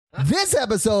This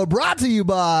episode brought to you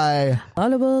by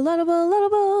Audible.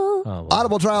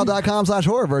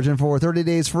 audibletrial.com/horror virgin for 30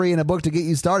 days free and a book to get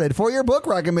you started. For your book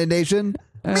recommendation,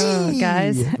 me.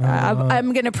 Guys,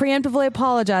 I'm going to preemptively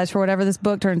apologize for whatever this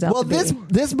book turns out Well, to be.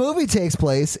 this movie takes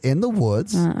place in the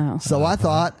woods, so I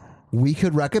thought we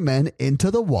could recommend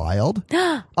Into the Wild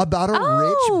about a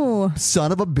rich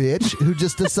son of a bitch who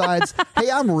just decides,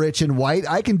 hey, I'm rich and white.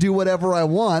 I can do whatever I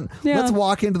want. Yeah. Let's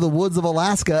walk into the woods of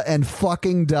Alaska and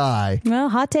fucking die. Well,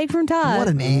 hot take from Todd. What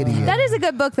an idiot. That is a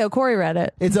good book, though. Corey read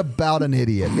it. It's about an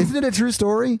idiot. Isn't it a true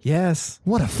story? Yes.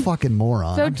 What a fucking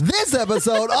moron. So- This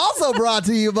episode also brought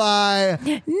to you by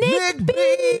Nick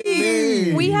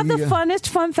B. We have the funnest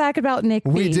fun fact about Nick B.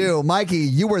 We do. Mikey,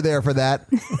 you were there for that.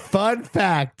 Fun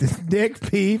fact, Nick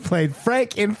P. played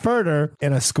Frank Infurter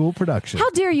in a school production.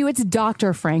 How dare you? It's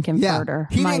Dr. Frankenfurter.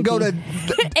 He didn't go to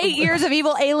 8 years of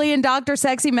evil alien doctor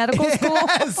sexy medical school.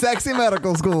 sexy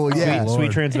medical school. Yeah.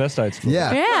 Sweet transvestite school.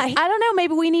 Yeah. Yeah, I don't know.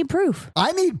 Maybe we need proof.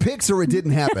 I need pics or it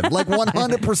didn't happen. Like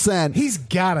 100%. He's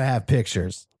got to have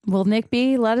pictures. Well, Nick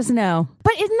B, let us know.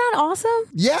 But isn't that awesome?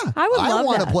 Yeah. I would love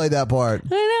want to that. play that part.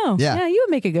 I know. Yeah. you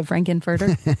would make a good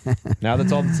Frankenfurter. Now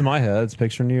that's all that's in my head. It's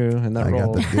picturing you in that I got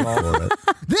role. the feel for it.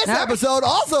 This episode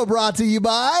also brought to you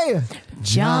by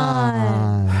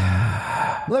John.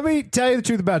 Let me tell you the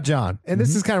truth about John. And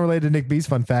this is kind of related to Nick B's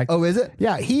fun fact. Oh, is it?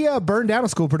 Yeah, he burned down a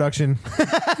school production.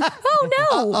 Oh,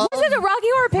 no. Was it a Rocky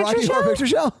Horror Picture Rocky Show? Horror Picture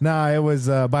Show? No, it was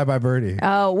Bye Bye Birdie.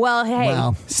 Oh, well, hey.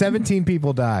 Wow. 17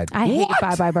 people died. I hate What?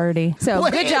 Bye Bye Birdie. So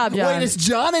good job, John. Wait, is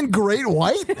John in Great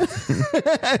White?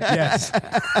 Yes.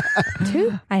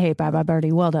 Two? I hate Bye Bye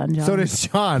Birdie. Well done, John. So does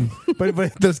John. But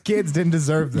those kids didn't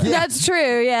deserve that. That's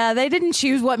true. Yeah, they didn't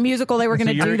choose what musical they were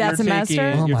going to do that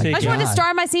semester. Oh my I just wanted to God. star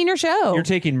in my senior show. You're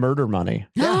taking murder money.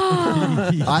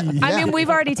 I mean, we've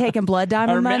already taken blood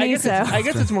diamond Or money, I so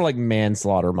guess it's more like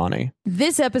manslaughter money.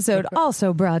 this episode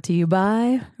also brought to you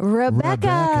by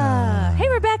Rebecca. Hey,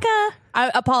 Rebecca. I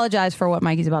apologize for what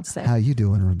Mikey's about to say. How you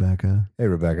doing, Rebecca? Hey,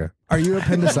 Rebecca. Are you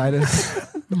appendicitis?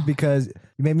 Because you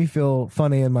made me feel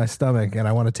funny in my stomach and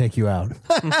I want to take you out.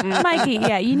 Mikey,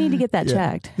 yeah, you need to get that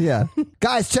checked. Yeah.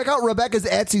 Guys, check out Rebecca's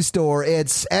Etsy store.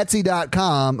 It's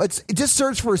Etsy.com. Just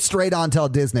search for Straight On Tell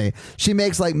Disney. She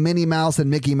makes like Minnie Mouse and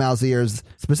Mickey Mouse ears,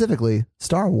 specifically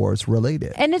Star Wars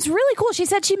related. And it's really cool. She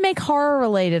said she'd make horror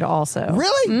related also.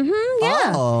 Really? Mm-hmm,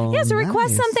 yeah. Oh, yeah, so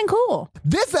request nice. something cool.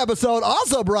 This episode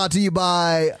also brought to you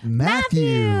by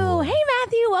Matthew. Hey,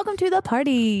 Matthew, welcome to the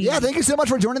party. Yeah, thank you so much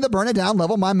for joining the Burn It Down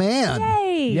level, my man.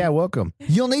 Yay. Yeah, welcome.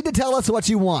 You'll need to tell us what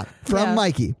you want from Yeah.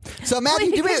 Mikey. So, Matthew,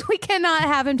 do me. Because we cannot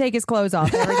have him take his clothes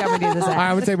off every time we do this All right, I'm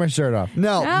act. going to take my shirt off.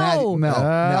 No, Matthew, no.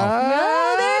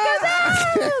 Oh,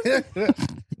 there goes Al.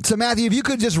 So, Matthew, if you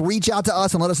could just reach out to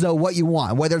us and let us know what you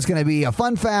want, whether it's going to be a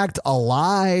fun fact, a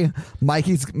lie,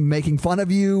 Mikey's making fun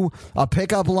of you, a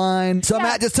pickup line. So, Yeah.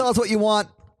 Matt, just tell us what you want.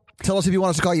 Tell us if you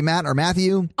want us to call you Matt or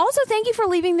Matthew. Also, thank you for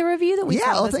leaving the review that we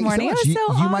saw this thank morning. you so much. It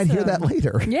was so You might hear that awesome.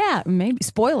 later. Yeah, maybe.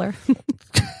 Spoiler.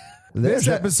 This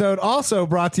episode also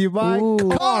brought to you by Carl.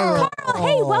 Carl,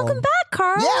 hey, welcome back,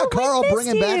 Carl. Yeah, Carl, We missed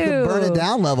bringing back the you. Burn It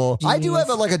Down level. I do have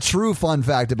a true fun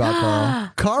fact about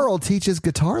Carl. Carl teaches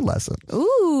guitar lessons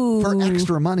Ooh. for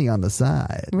extra money on the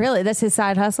side. Really? That's his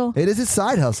side hustle? It is his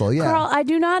side hustle, yeah. Carl, I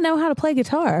do not know how to play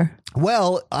guitar.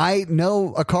 Well, I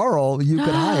know a Carl you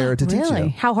could hire to teach Really? you.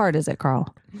 How hard is it,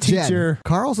 Carl? Jen, Teacher.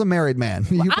 Carl's a married man.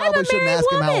 You probably shouldn't married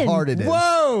ask him how woman. hard it is.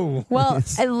 Whoa. Well,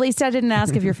 at least I didn't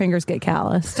ask if your fingers get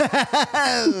calloused.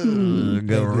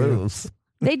 Gross.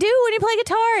 They do when you play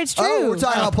guitar. It's true. Oh, we're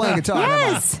talking about playing guitar.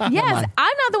 Yes, yes.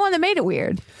 I'm not the one that made it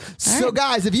weird. So,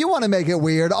 guys, if you want to make it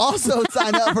weird, also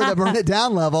sign up for the Burn It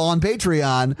Down level on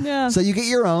Patreon. Yeah. So you get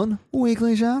your own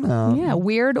weekly shout out. Yeah,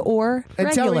 weird or And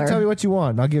regular. tell me what you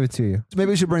want. I'll give it to you. Maybe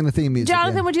we should bring the theme music.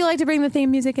 Jonathan, in. would you like to bring the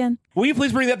theme music in? Will you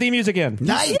please bring that theme music in?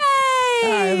 Nice. Yay! All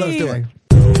right, let's do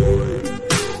it.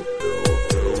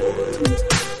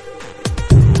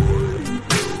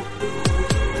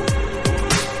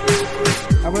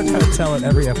 I'm going to try to tell it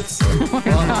every episode.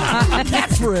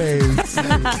 Catchphrase.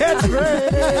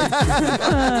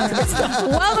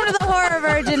 Welcome to the Horror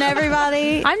Virgin,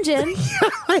 everybody. I'm Jen.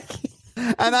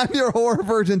 And I'm your horror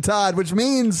virgin, Todd, which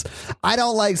means I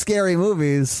don't like scary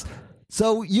movies.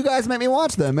 So you guys made me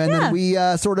watch them, and then we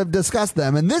sort of discussed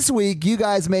them. And this week, you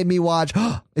guys made me watch.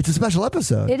 It's a special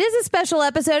episode. It is a special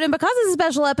episode, and because it's a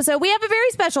special episode, we have a very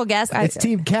special guest. It's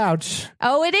Team Couch.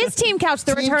 Oh, it is Team Couch,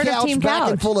 the return of Team back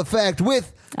in Couch. full effect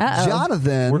with Uh-oh.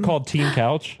 Jonathan. We're called Team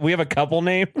Couch. We have a couple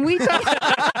name. We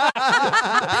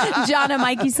John and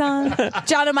Mikey-san.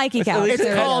 John and Mikey couch.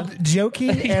 It's called Jokey,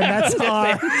 and that's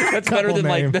our That's better than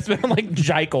name. that's better than like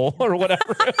Jekyll or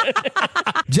whatever.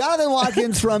 Jonathan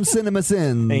Watkins from Cinema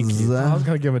Sins. Thank you. I was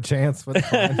going to give him a chance, but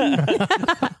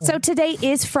fine. So today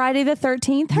is Friday the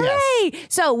 13th. Hooray!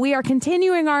 So we are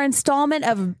continuing our installment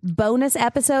of bonus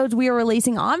episodes we are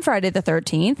releasing on Friday the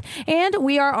 13th. And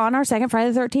we are on our second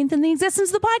Friday the 13th in the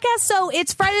existence of the podcast. So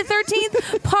it's Friday the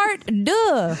 13th, part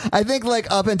 2. I think like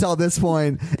up until this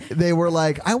point, they were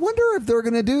like, I wonder if they're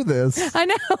going to do this. I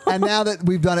know. And now that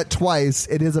we've done it twice,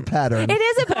 it is a pattern. It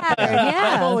is a pattern, I've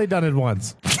yeah. only done it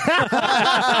once.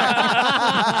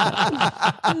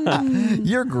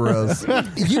 You're gross.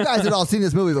 You guys had all seen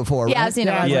this movie before, right? Yeah, I've seen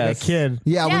it. I was before. like Yes. a kid.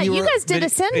 Yeah, Yeah, when you were- guys did a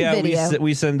send video.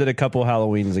 We sent it a couple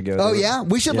Halloweens ago. Oh yeah,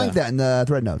 we should Yeah. link that in the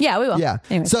thread notes. Yeah, we will. Yeah.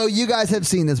 Anyway. So you guys have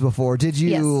seen this before. Did you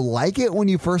Yes. like it when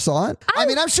you first saw it? I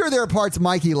mean, I'm sure there are parts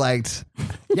Mikey liked.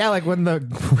 Yeah, like when the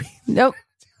Nope.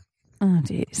 Oh,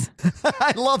 jeez.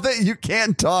 I love that you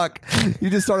can't talk. You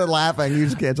just started laughing. You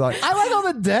just can't talk. I like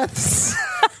all the deaths.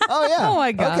 Oh yeah. Oh,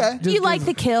 my God. Okay. Do you like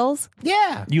the kills?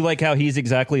 Yeah. You like how he's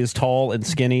exactly as tall and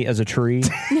skinny as a tree? is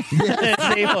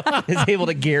able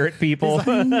to garrot people.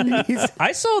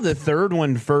 I saw the third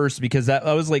one first because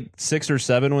I was like 6 or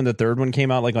 7 when the third one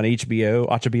came out, like on HBO.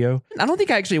 I don't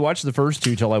think I actually watched the first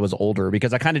 2 till I was older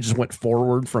because I kind of just went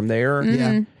forward from there.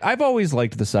 Yeah. I've always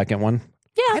liked the second one.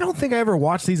 Yeah. I don't think I ever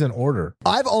watched these in order.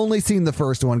 I've only seen the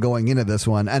first one going into this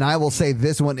one, and I will say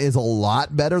this one is a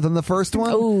lot better than the first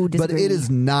one. Ooh, but disagree. it is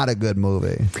not a good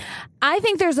movie. I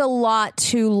think there's a lot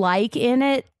to like in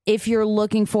it if you're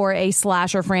looking for a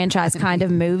slasher franchise kind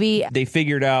of movie. They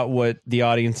figured out what the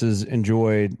audiences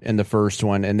enjoyed in the first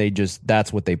one, and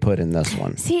that's what they put in this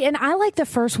one. See, and I like the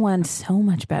first one so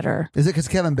much better. Is it because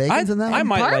Kevin Bacon's in that? I one?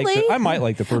 might Partly. I might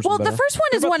like the first Well, one the better. first one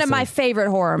is They're one about of the my same. favorite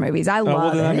horror movies. I love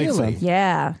well, then that it. makes sense.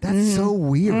 Yeah. That's so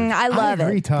weird. I love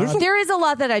agree, it. Todd. There is a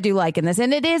lot that I do like in this,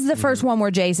 and it is the first one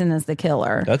where Jason is the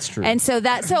killer. That's true. And so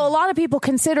a lot of people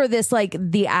consider this like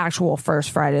the actual first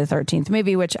Friday the 13th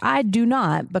movie, which I do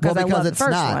not because I love the it's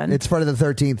first not. one. It's Friday the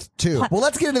 13th too. Well,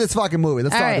 let's get into this fucking movie.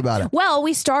 Let's All talk right. about it. Well,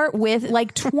 we start with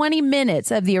like 20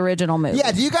 minutes of the original movie.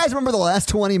 Yeah, do you guys remember the last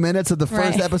 20 minutes of the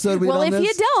first Right. episode we Well, did on if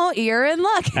this? you don't, you're in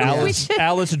luck. We Alice, should-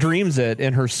 Alice dreams it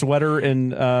in her sweater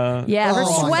and Yeah, her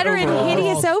Oh, sweater and overalls.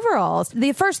 hideous overalls.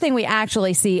 The first thing we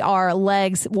actually see are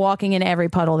legs walking in every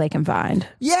puddle they can find.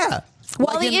 Yeah.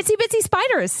 Well, Like the in- itsy bitsy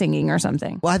spider is singing or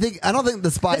something. Well, I don't think the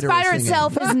The spider spider is singing.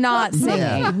 itself is not singing.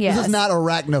 Yeah. Yes. This is not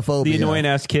arachnophobia. the annoying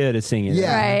ass kid is singing.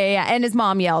 Yeah. Right, yeah, and his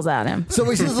mom yells at him. So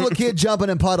we see this little kid jumping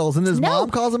in puddles, and his mom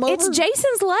calls him over? It's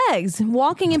Jason's legs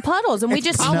walking in puddles, and we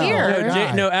just No. hear.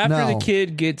 After No. the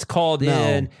kid gets called No.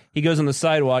 in, he goes on the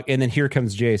sidewalk, and then here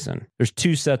comes Jason. There's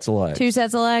 2 sets of legs. 2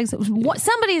 sets of legs.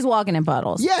 Somebody's walking in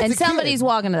puddles. Yeah, it's and a kid. somebody's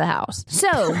walking to the house.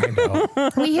 So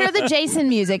we hear the Jason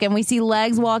music and we see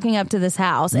legs walking up to this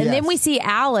house. And then Yes. we see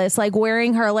Alice like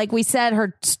wearing her, like we said,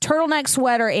 her turtleneck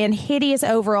sweater and hideous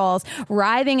overalls,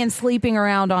 writhing and sleeping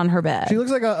around on her bed. She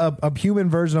looks like a human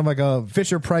version of like a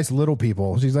Fisher Price Little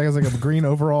People. She's like has like a green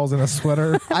overalls and a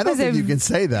sweater. I don't think you can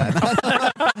say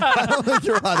that. I don't think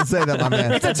you're allowed to say that, my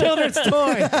man. It's a children's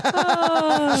toy.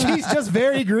 She's just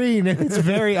very green and it's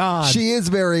very odd. She is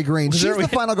very green. She's the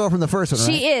final girl from the first one, right?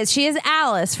 She is. She is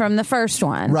Alice from the first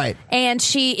one. Right. And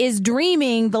she is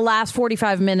dreaming the last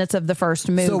 45 minutes of the first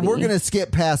movie. So we're going to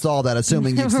skip past all that,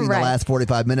 assuming you've seen Right. the last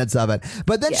 45 minutes of it.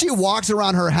 But then she Yes. walks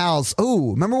around her house.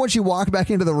 Ooh, remember when she walked back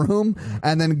into the room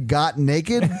and then got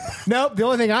naked? Nope. The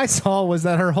only thing I saw was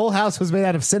that her whole house was made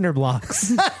out of cinder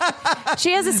blocks.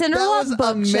 She has a That Cinderella was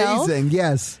bookshelf. amazing.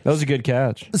 Yes. That was a good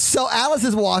catch. So Alice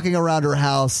is walking around her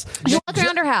house. She walks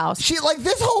around her house. She like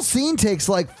this whole scene takes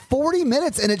like 40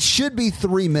 minutes and it should be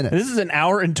 3 minutes. This is an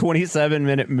hour and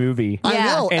 27-minute movie. I Yeah.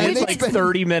 know. And it's they like spend-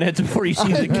 30 minutes before you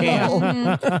see the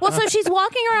camp. Well, so she's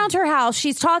walking around her house.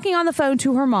 She's talking on the phone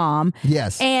to her mom.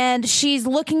 Yes. And she's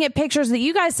looking at pictures that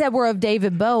you guys said were of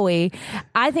David Bowie.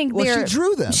 I think Well, they're. she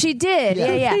drew them. She did.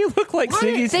 Yeah. Yeah. They look like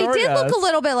Ziggy They did look Stardust. a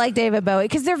little bit like David Bowie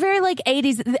because they're very like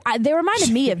 80s. They reminded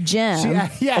me of Jim.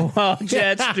 yeah. Oh,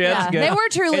 Jets, Yeah, good. they were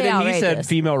truly and then he said outrageous.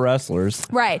 female wrestlers.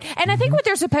 Right. And I think what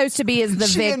they're supposed to be is the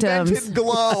she victims. invented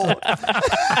Glow.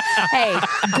 Hey,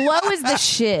 Glow is the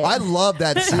shit. I love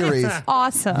that series.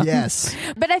 Awesome. Yes.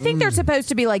 But I think they're supposed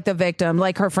to be like the victim,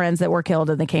 like her friends that were killed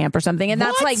in the camp or something. And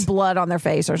that's What? like blood on their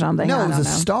face or something. No, I it was don't a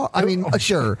know. star. I mean,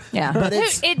 sure. Yeah. But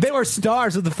it's They were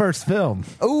stars of the first film.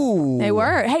 ooh. They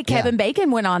were. Hey, Kevin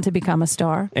Bacon went on to become a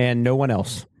star. And no one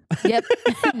else. Yep.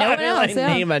 No one else. Yeah.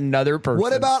 Name another person.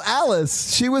 What about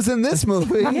Alice? She was in this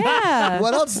movie. Yeah.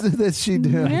 What else did she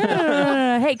do?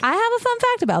 Hey, I have a fun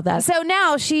fact about that. So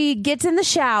now she gets in the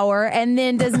shower and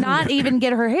then does not even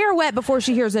get her hair wet before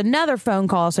she hears another phone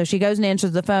call. So she goes and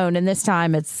answers the phone, and this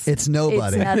time it's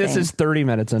nobody. It's This is 30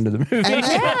 minutes into the movie.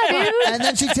 And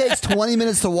then she takes 20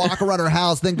 minutes to walk around her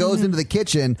house, then goes into the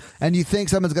kitchen, and you think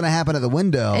something's going to happen at the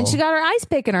window. And she got her ice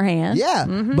pick in her hand. Yeah,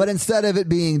 but instead of it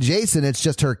being Jason, it's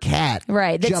just her cat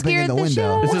Right, that jumping in scared the the shit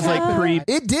window. out of This is like pre.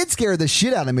 It did scare the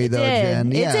shit out of me, though,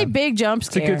 Jen. It's a big jump It's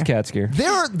a scare. good cat scare.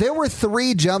 There were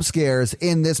 3 jump scares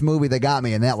in this movie that got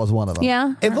me, and that was one of them.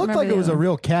 Yeah. It looked like it was a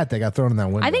real cat that got thrown in that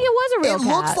window. I think it was a real It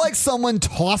cat. looks like someone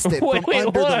tossed it Wait, from under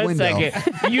hold the on a window.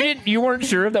 second. You weren't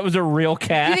sure if that was a real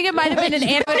cat? You think it might have been an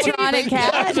animatronic It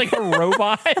cat? was like a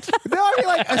robot. No, I mean,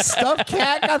 like a stuffed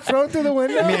cat got thrown through the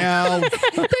window. Meow. They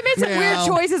made some weird Meow.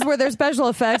 choices with their special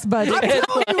effects budget.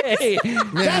 Hey,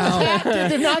 That cat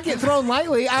did not get thrown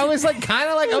lightly. I was like kind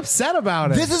of like upset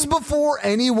about it. This is before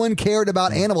anyone cared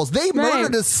about animals. They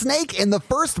murdered a snake in the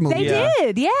first movie. They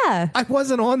did, yeah. I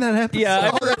wasn't on that episode.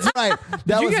 Yeah, Oh, that's right. That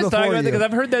Did you was guys talk before about that? you. Because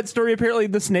I've heard that story. Apparently,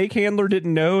 the snake handler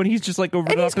didn't know, and he's just like over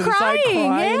And off he's to the side crying,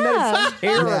 crying. yeah. That's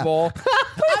terrible.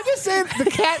 I'm just saying the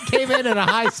cat came in at a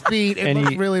high speed. It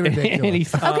looked really ridiculous. And he,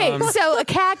 Okay, so a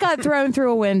cat got thrown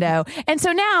through a window. And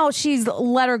so now she's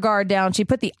let her guard down. She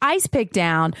put the ice pick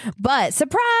down. But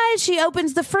surprise, she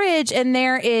opens the fridge and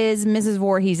there is Mrs.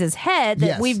 Voorhees' head that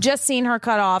Yes. we've just seen her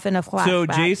cut off in a flashback. So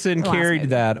Jason last carried movie.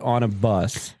 that on a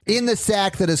bus. in the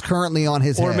sack that is currently on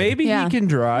his Or head. maybe Yeah. he can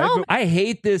drive. No. I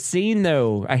hate this scene,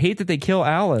 though. I hate that they kill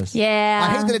Alice. Yeah.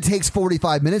 I hate that it takes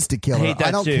 45 minutes to kill I her. hate that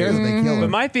I don't too. care that they kill her. But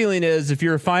my feeling is, if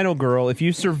you're a final girl, if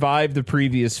you survived the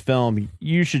previous film,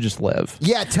 you should just live.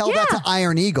 Yeah, tell that to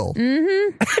Iron Eagle.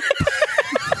 Mm-hmm.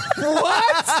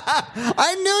 What?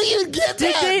 I knew you'd get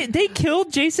Did that. they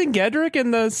killed Jason Gedrick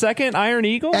in the second Iron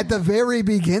Eagle? At the very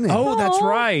beginning. Oh, that's Aw.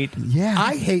 right. yeah.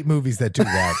 I hate movies that do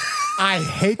that. I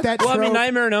hate that Well, I trope. mean,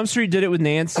 Nightmare on Elm Street did it with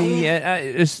Nancy.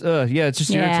 It's just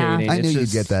Yeah. irritating. I It's knew you'd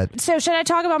just- get that. So should I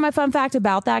talk about my fun fact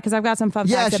about that? Because I've got some fun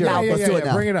Yeah, facts sure. about Let's do it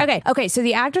now. Bring it up. Okay. So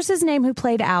the actress's name who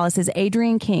played Alice is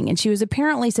Adrienne King, and she was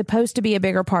apparently supposed to be a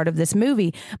bigger part of this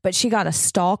movie, but she got a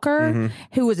stalker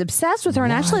who was obsessed with her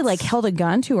and actually like held a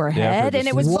gun to her Yeah, I've head, heard and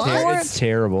this it was is before. It's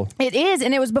terrible. It is,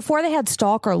 and it was before they had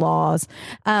stalker laws,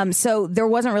 so there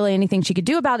wasn't really anything she could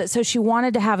do about it. So she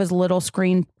wanted to have as little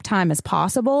screen time as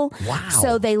possible. Wow.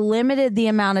 So they limited the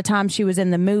amount of time she was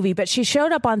in the movie, but she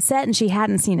showed up on set and she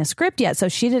hadn't seen a script yet, so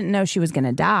she didn't know she was going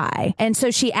to die. And so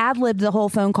she ad-libbed the whole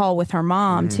phone call with her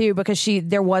mom too, because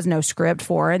there was no script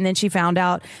for her. And then she found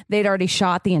out they'd already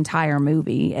shot the entire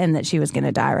movie and that she was going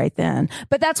to die right then.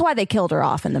 But that's why they killed her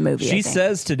off in the movie. I She think.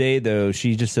 says today, though,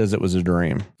 she just says it was a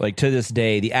dream. Like, to this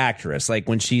day, the actress, like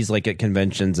when she's like at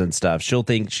conventions and stuff,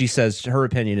 she says her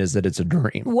opinion is that it's a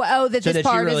dream. Well, that So this that she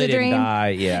part really is a didn't dream. die,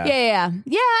 yeah. Yeah, and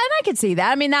I could see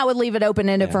that. I mean, that would leave it open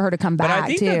ended for her to come But back I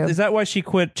think too. is that why she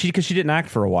quit? Because she didn't act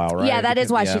for a while, right? Yeah, that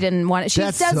is why she didn't want it. She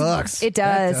That does. sucks. It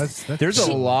does. There's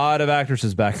a lot of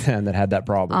actresses back then that had that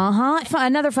problem.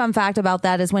 Another fun fact about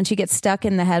that is when she gets stuck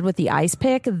in the head with the ice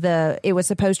pick, it was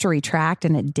supposed to retract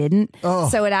and it didn't.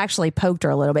 So it actually poked her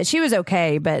a little bit. She was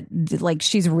okay, but like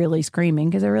she's really screaming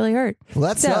because it really hurt. Well,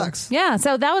 that So, sucks. Yeah,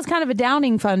 so that was kind of a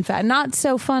downing fun fact. Not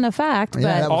so fun a fact, Yeah,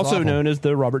 that but was Also awful. known as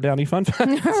the Robert Downey fun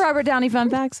fact. Robert Downey fun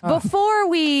facts. Before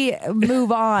we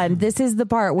move on, this is the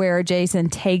part where Jason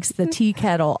takes the tea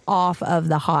kettle off of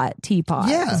the hot teapot.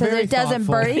 Yeah, so that very it doesn't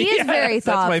thoughtful. burn. He is very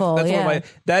thoughtful.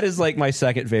 That is like my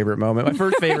second favorite moment. My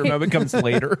first favorite moment comes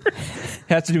later.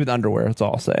 Has to do with underwear. That's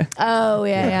all I'll say. Oh,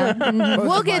 yeah. Mhm.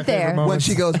 We'll get there. When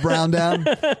she goes brown down.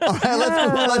 All right,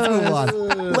 let's move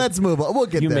on. Let's move on. We'll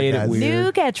get You there, made it guys. weird.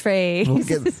 New catchphrase. We'll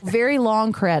get- Very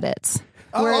long credits.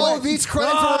 Oh, these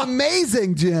credits are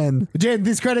amazing, Jen. Jen,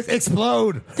 these credits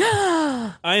explode.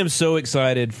 I am so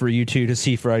excited for you two to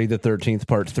see Friday the 13th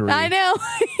Part 3. I know.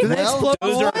 Well,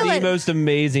 Those are the most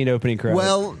amazing opening credits.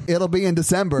 well, it'll be in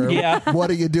December. Yeah. What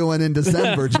are you doing in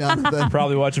December, Jonathan?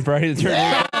 probably watching Friday the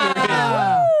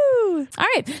 13th. Woo! All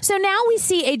right. So now we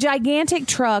see a gigantic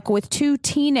truck with two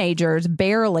teenagers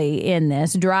barely in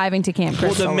this driving to Camp Well,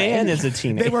 Crystal the man Lake. is a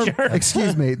teenager.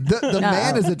 Excuse me. The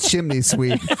man is a chimney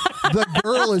sweep. The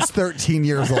girl is 13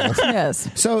 years old. Yes.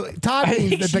 So Todd I means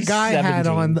think that the she's guy had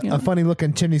 17. on a funny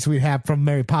looking chimney sweep hat from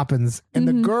Mary Poppins, and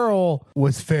the girl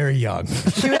was very young.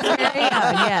 She was very young,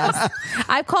 yes.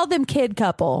 I've called them kid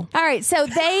couple. All right, so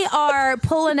they are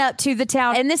pulling up to the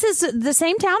town, and this is the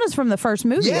same town as from the first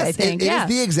movie, Yes, I think. it is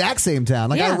the exact same town.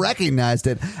 Like, I recognized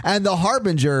it. And the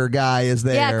Harbinger guy is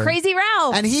there. Yeah, Crazy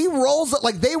Ralph. And he rolls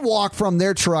like they walk from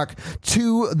their truck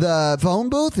to the phone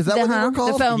booth. Is that what they were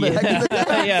called? The phone booth.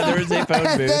 Yeah, there is a phone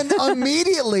And booth. then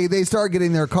immediately they start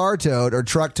getting their car towed or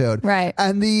truck towed. Right.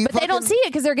 And But they don't see it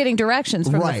because they're getting directions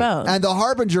from the phone. And the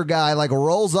Harbinger guy like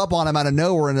rolls up on him out of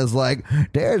nowhere and is like,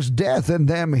 "There's death in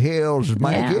them hills,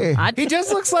 Mikey." He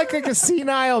just looks like a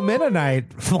senile Mennonite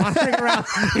flying around.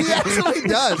 He actually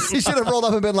does. He should have rolled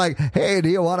up and been like, "Hey, do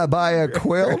you want to buy a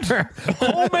quilt?"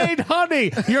 Homemade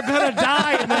honey. You're gonna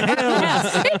die in the hills.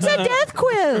 Yeah, it's a death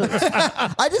quilt.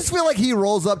 I just feel like he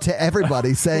rolls up to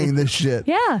everybody saying this shit.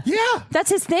 Yeah. Yeah. That's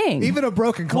his thing. Even a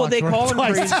broken clock. Well, they call him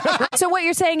Crazy. So what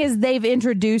you're saying is they've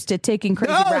introduced a ticking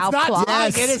Crazy No, Ralph it's not clock.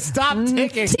 Jack. It is stop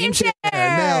ticking. Team share.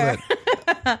 Nailed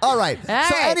it. All right. So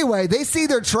right. anyway, they see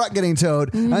their truck getting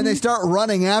towed and they start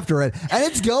running after it. And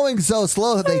it's going so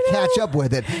slow that they catch up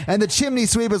with it. And the chimney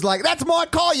sweep is like, "That's my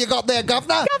car you got there,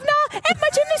 governor." Governor, and my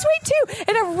chimney sweep too.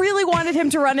 And I really wanted him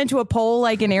to run into a pole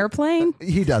like an airplane.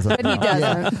 He doesn't. But he doesn't.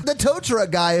 Yeah. The tow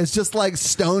truck guy is just like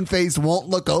stone faced, won't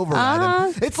look over at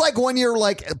him. It's like when you're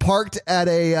like parked at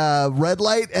a red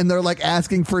light and they're like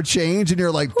asking for change and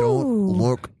you're like, "Don't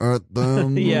look at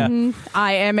them." Yeah.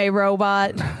 I am a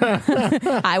robot.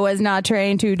 I was not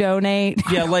trained to donate.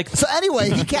 Yeah, like So anyway,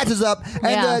 he catches up, and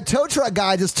Yeah. the tow truck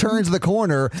guy just turns the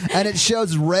corner, and it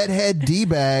shows redhead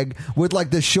D-bag with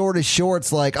like the shortest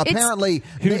shorts. Like apparently,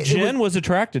 who it Jen was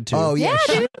attracted to. Oh yeah,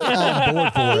 Yeah, dude. on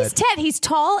board for He's it. Ted. He's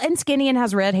tall and skinny and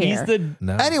has red hair. He's the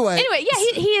Anyway,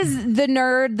 yeah, he is the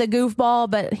nerd, the goofball,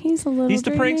 but he's a little. he's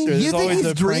the dreamy. prankster. You There's think always he's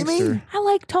a dreamy? prankster. I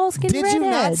like tall, skinny did you not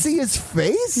redheads. see his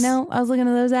face? No, I was looking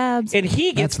at those abs. And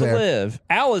he gets That's to fair. live.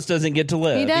 Alice doesn't get to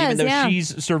live, He does, even though yeah.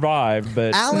 she's survived.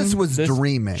 But Alice was this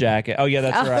dreaming. Jacket. Oh yeah,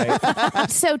 that's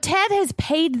right. So Ted has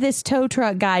paid this tow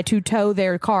truck guy to tow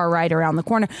their car right around the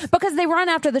corner because they run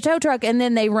after the tow truck and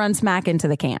then they run smack into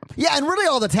the camp. Yeah, and really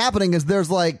all that's happening is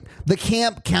there's like the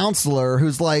camp counselor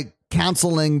who's like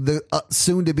counseling the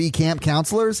soon-to-be camp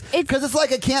counselors because it's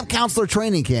like a camp counselor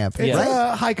training camp. It's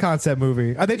right? a high concept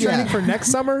movie. Are they training for next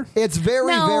summer? It's very,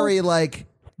 No. very like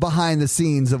behind the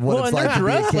scenes of what Well, it's and like they're to be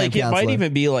a dressed camp like it counselor. might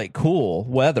even be like cool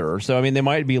weather. So I mean, they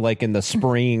might be like in the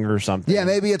spring or something. Yeah,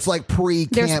 maybe it's like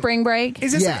pre-camp. Their spring break.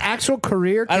 Is this Yeah. an actual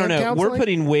career? I don't camp know. counseling? We're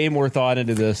putting way more thought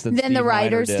into this than Then the Steve Miner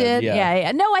writers did.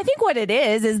 Yeah. No, I think what it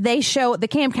is they show the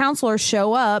camp counselors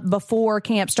show up before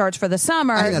camp starts for the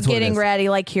summer, I think that's what it getting is. ready.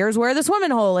 Like, here's where the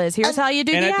swimming hole is. Here's how you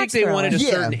do And the I think axe they throwing. wanted a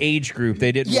Yeah. certain age group.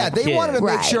 They didn't. Yeah, want they kids. wanted to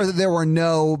make Right. sure that there were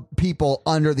no people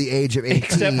under the age of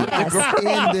 18 in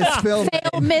this film.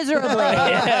 Failed miserably.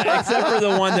 Yeah, except for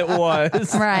the one that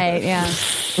was. Right, yeah.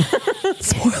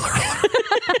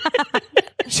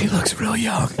 She looks real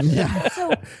young.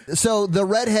 So the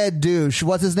redhead douche,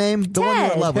 what's his name? The one you're in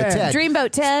Ted. love with, Ted.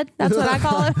 Dreamboat Ted. That's what I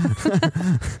call him.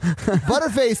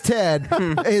 Butterface Ted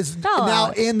is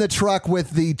now in the truck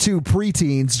with the two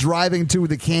preteens driving to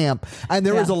the camp, and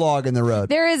there is a log in the road.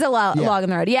 There is a log in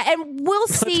the road. Yeah, and we'll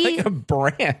see. Like a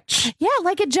branch. Yeah,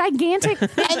 like a gigantic.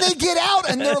 And they get out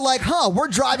and they're like, we're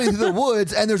driving through the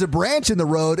woods and there's a branch in the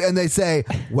road, and they say,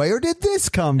 "Where did this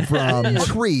come from?"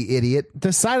 Tree, idiot.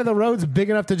 The side of the road's big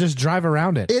enough to just drive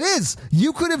around it. It is.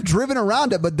 You could have driven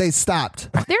around it, but they stopped.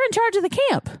 They're in charge of the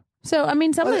camp. So, I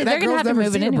mean, somebody, they're going to have to move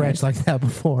it seen a anyway. branch like that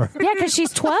before. Yeah, because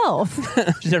she's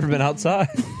 12. She's never been outside.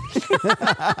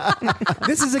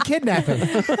 This is a kidnapping.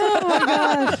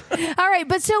 All right,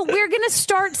 but so we're going to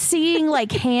start seeing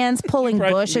like hands pulling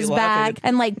Right, bushes you laughing back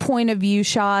and like point of view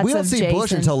shots. We don't of see Jason.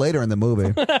 Bush until later in the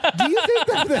movie. Do you think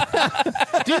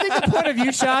the point of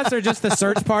view shots are just the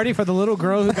search party for the little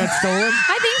girl who got stolen?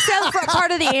 I think so, for part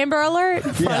of the Amber Alert.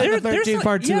 Friday the 13th not-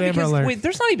 part 2 Amber because, Alert. wait,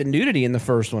 there's not even nudity in the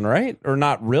first one, right? Or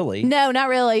not really? No, not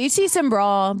really. You see some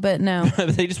bra, but no.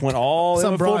 They just went all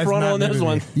Some in bra full is frontal not on this nudity.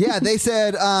 one. Yeah, they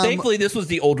said. Thankfully, this was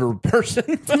the older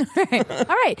person.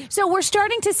 All right, so we're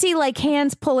starting to see like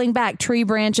hands pulling back tree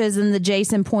branches in the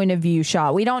Jason point of view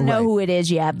shot. We don't know Right. who it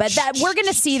is yet, but that we're going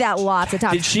to see that lots of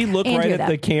times. Did she look And right hear at that.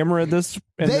 the camera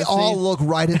in They this all scene? look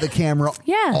right at the camera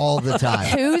Yeah. all the time.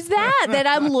 Who's that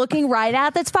I'm looking right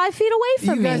at that's 5 feet away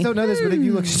from You guys me? don't know this, but if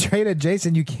you look straight at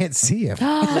Jason, you can't see him.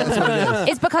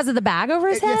 It's because of the bag over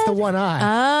his head? It's the one eye.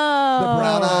 Oh. The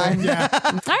brown eye.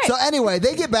 All right. So anyway,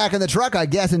 they get back in the truck, I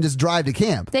guess, and just drive to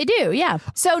camp. They do, yeah.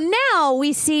 So now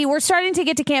we're starting to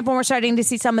get to camp and we're starting to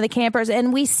see some of the campers.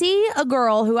 And we see a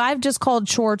girl who I've just called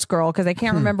Shorts Girl because I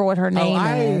can't remember what her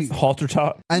name is. Halter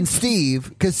top. And Steve,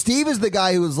 because Steve is the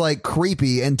guy who was like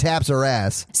creepy and taps her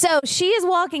ass. So she is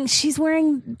walking. She's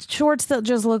wearing shorts that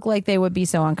just look like they would be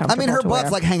so I uncomfortable. mean, her to butt's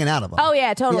wear. like hanging out of them. Oh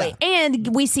yeah, totally.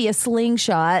 And we see a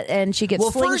slingshot, and she gets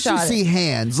Well, first you slingshotted. see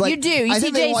hands. Like, You do. You I see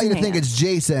think they want you to Jason think hands. it's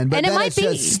Jason, but And it then might it's be.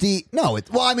 just Steve. No,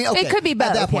 well, I mean, okay, could be at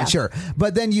both, that point, yeah. sure.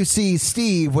 But then you see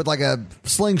Steve with like a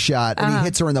slingshot, and he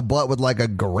hits her in the butt with like a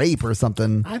grape or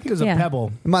something. I think it was Yeah. a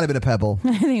pebble. It might have been a pebble.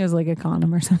 I think it was like a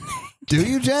condom or something. Do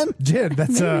you, Jen? Jim,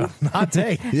 that's a hot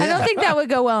take. I don't think that would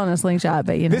go well in a slingshot,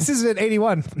 but you know. This is at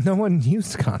 81. No one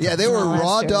used condoms. Yeah, they were No, that's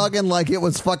raw true. dogging like it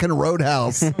was fucking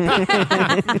Roadhouse. All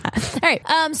right.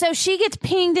 So she gets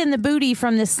pinged in the booty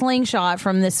from this slingshot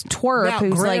from this twerp Now,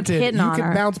 who's granted, like hitting you on can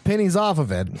her, bounce pennies off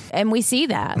of it. and we see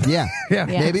that. Yeah. Yeah.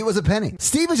 Maybe it was a penny.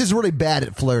 Steve is just really bad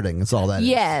at flirting. That's all that is.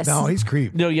 Yes. No, he's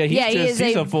creep. No, yeah, Yeah, he is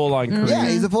he's a- a full on creep. Yeah,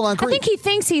 he's a full on I creep. think he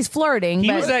thinks he's flirting. He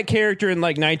but was that character in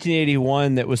like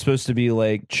 1981 that was supposed to be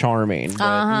like charming, but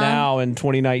now in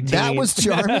 2019, That was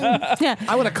charming.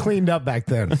 I would have cleaned up back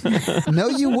then. No,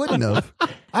 you wouldn't have.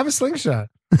 I have a slingshot.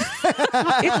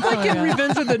 It's like in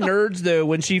Revenge of the Nerds, though,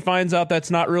 when she finds out that's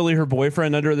not really her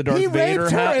boyfriend under the Darth He Vader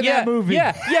raped her hat. in Yeah, that movie.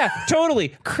 yeah,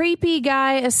 totally. creepy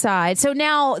guy aside. So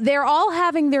now they're all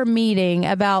having their meeting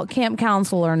about camp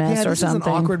counselorness Yeah, or this something. is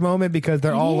an awkward moment because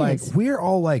they're all like, is. we're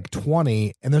all like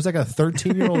 20, and there's like a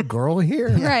 13-year-old girl here.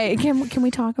 Right. Can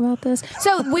we talk about this?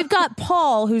 So we've got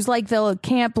Paul, who's like the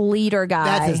camp leader guy.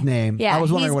 That's his name. Yeah, I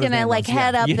was wondering he's what his gonna name like was.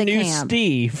 head up You the knew camp.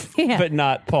 Steve, Yeah. but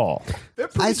not Paul. They're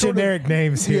pretty I sort of- generic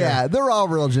names here. Yeah, they're all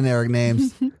real generic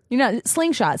names. You know,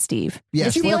 Slingshot Steve. Yeah,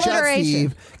 It's the Slingshot alliteration.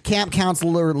 Steve, camp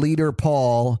counselor leader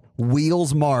Paul,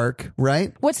 Wheels Mark,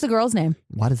 right? What's the girl's name?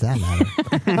 Why does that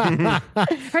matter?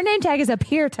 Her name tag is up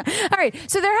here. All right.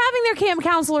 So they're having their camp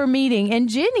counselor meeting, and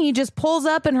Ginny just pulls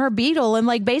up in her Beetle and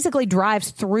like basically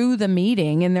drives through the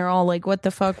meeting, and they're all like, "What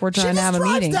the fuck? We're She trying to just have a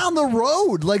drives meeting." down the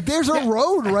road. Like there's a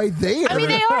road right there. I mean,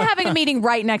 they are having a meeting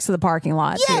right next to the parking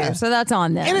lot, Yeah. too. So that's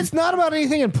on them. And it's not about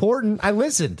anything important. I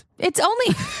listened. It's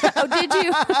only. Oh, did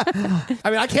you? I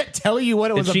mean, I can't tell you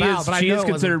what it was And she about, is, but I she know is it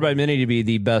wasn't. considered by many to be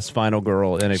the best final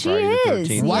girl in a She Friday the is,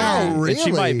 13th. yeah. Wow, And really?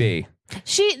 she might be.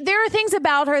 There are things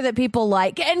about her that people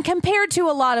like, and compared to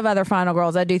a lot of other final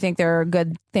girls, I do think there are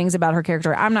good things about her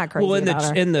character. I'm not crazy Well, in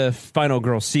about her. the final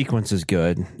girl sequence is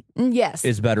good. Yes.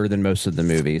 Is better than most of the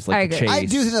movies. Like I the agree. chase. I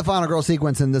do think the final girl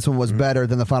sequence in this one was better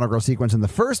than the final girl sequence in the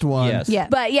first one. Yes. Yeah,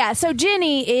 but yeah. So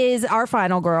Ginny is our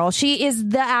final girl. She is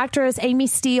the actress Amy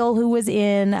Steele who was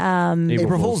in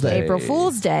April Fool's Day. April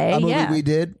Fool's Day. A movie yeah. we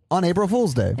did on April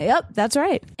Fool's Day. Yep, that's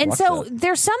right. And Watch so that.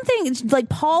 there's something like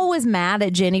Paul was mad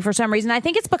at Ginny for some reason. I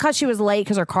think it's because she was late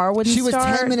because her car wouldn't She was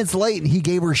start. 10 minutes late and he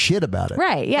gave her shit about it.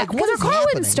 Right, yeah, Like, because what her is car happening?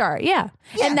 wouldn't start. Yeah.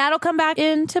 Yeah. And that'll come back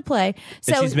into play.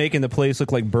 So And she's making the place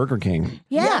look like Burger King.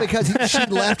 Yeah, because she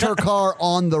left her car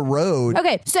on the road.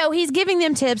 Okay, so he's giving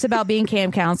them tips about being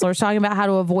camp counselors, talking about how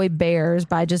to avoid bears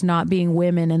by just not being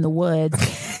women in the woods.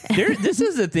 This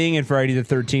is the thing in Friday the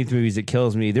 13th movies that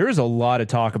kills me. There is a lot of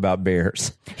talk about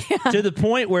bears to the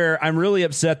point where I'm really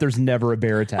upset there's never a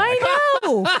bear attack. I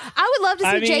know. I would love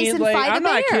to see Jason like, fight I'm a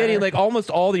bear. not kidding. Like almost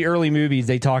all the early movies,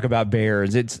 they talk about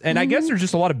bears. I guess there's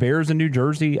just a lot of bears in New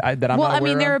Jersey that I'm well, not I aware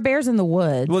mean, there are of. bears in the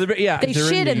woods. Well, yeah, they they're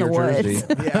shit in the New woods. Jersey.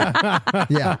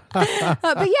 Yeah. But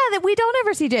yeah, that we don't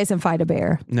ever see Jason fight a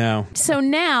bear. No. So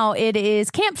now it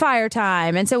is campfire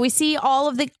time, and so we see all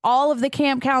of the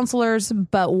camp counselors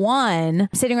but one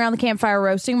sitting around the campfire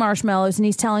roasting marshmallows, and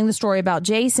he's telling the story about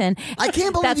Jason. I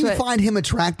can't believe That's you what- find him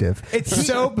attractive. It's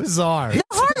so bizarre. The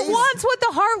heart wants what the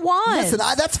heart wants. Listen,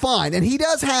 that's fine. And he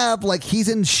does have, like, he's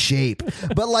in shape.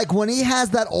 But, like, when he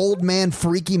has that old man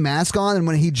freaky mask on and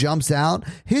when he jumps out,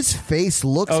 his face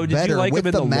looks Oh, did you better like with him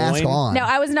in the the mask loin? on. No,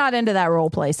 I was not into that role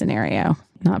play scenario.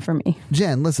 Not for me.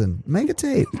 Jen, listen, make a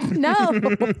tape. No.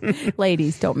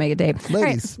 Ladies, don't make a date.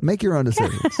 Ladies, make your own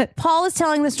decisions. Paul is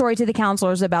telling the story to the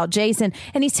counselors about Jason,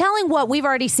 and he's telling what we've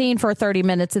already seen for 30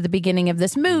 minutes at the beginning of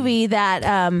this movie that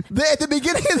At the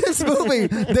beginning of this movie,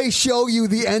 they show you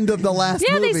the end of the last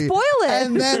Yeah, movie. they spoil it.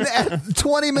 And then at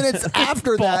 20 minutes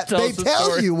after Paul that, they tells the tell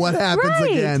story. you what happens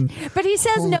right. again. But he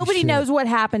says Holy nobody shit. knows what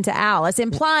happened to Alice,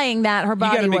 implying that her You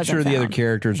body got to make wasn't sure the other found.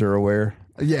 characters are aware.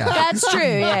 Yeah. That's true.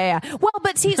 Yeah. Well,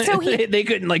 but see, so he they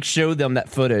couldn't like show them that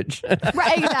footage.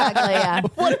 right, exactly. Yeah.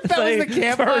 What if that was the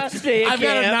camp? First day of I've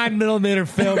got a camp. 9mm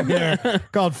film here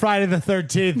called Friday the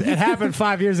 13th. It happened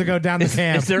 5 years ago down the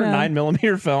camp. Is there a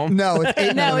 9mm film? No, it's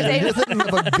 8. No, it's 8. You're thinking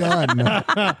of a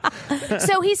gun.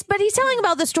 So he's telling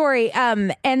about the story,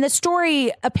 and the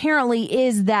story apparently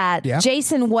is that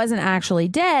Jason wasn't actually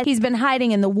dead. He's been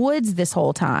hiding in the woods this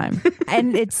whole time,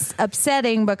 and it's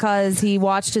upsetting because he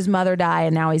watched his mother die,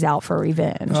 and now he's out for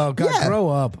revenge. Oh, God, Yeah. grow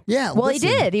up. Yeah. Well,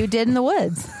 listen. he did in the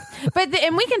woods. But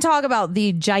and we can talk about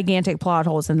the gigantic plot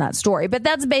holes in that story, but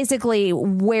that's basically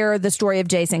where the story of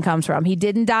Jason comes from. He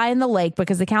didn't die in the lake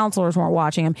because the counselors weren't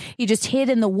watching him. He just hid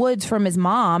in the woods from his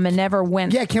mom and never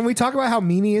went. Yeah, can we talk about how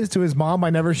mean he is to his mom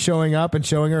by never showing up and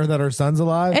showing her that her son's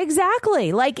alive?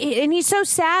 Exactly. Like, and he's so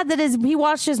sad that he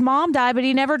watched his mom die, but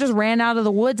he never just ran out of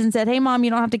the woods and said, "Hey, Mom,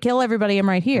 you don't have to kill everybody. I'm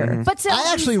right here." But so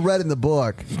I actually read in the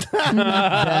book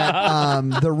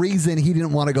that the reason he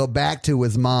didn't want to go back to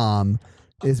his mom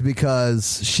is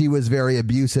because she was very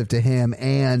abusive to him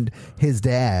and his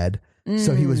dad.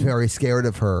 So he was very scared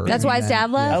of her. that's why his dad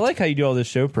I left. like how you do all this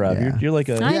show prep. Yeah. You're like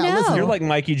a. I know. listen, You're like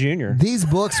Mikey Jr. These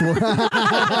books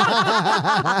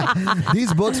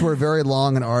were very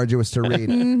long and arduous to read,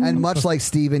 and much like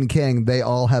Stephen King, they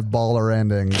all have baller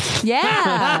endings.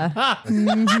 Yeah.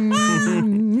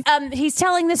 He's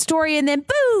telling this story, and then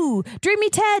boo! Dreamy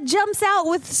Ted jumps out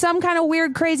with some kind of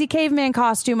weird, crazy caveman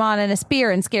costume on and a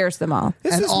spear and scares them all.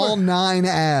 And all 9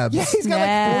 abs. Yeah, he's got like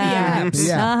 40 abs.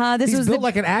 Yeah. This He's was built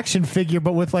like an action figure,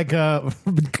 but with like a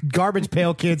garbage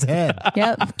pail kid's head.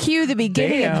 Yep. Cue the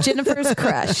beginning of Jennifer's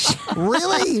crush.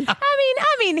 Really?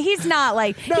 I mean, he's not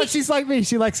like. No, she's like me.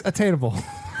 She likes attainable.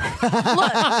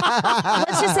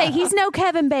 Let's just say he's no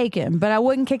Kevin Bacon, but I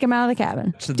wouldn't kick him out of the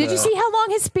cabin. Did you see how long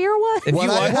his spear was? If you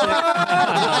watch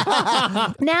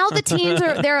Now the teens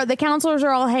are there. The counselors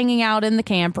are all hanging out in the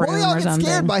camp room Well, they all or get something.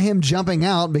 scared by him jumping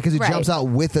out because he Right. jumps out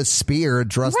with a spear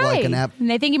dressed like an app. And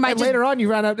they think he might And just. later on, you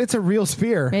found out it's a real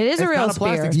spear. It is a It's real not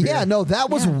plastic spear. Yeah, no,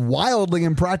 that was wildly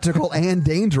impractical and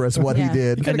dangerous what Yeah. he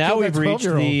did. And now killed we've that reached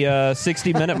 12-year-old. the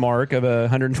 60-minute mark of a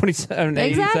 127,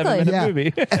 87 Exactly. minute Yeah.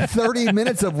 movie. And 30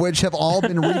 minutes of which have all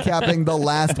been recapping the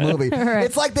last movie. Right.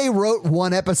 It's like they wrote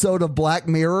one episode of Black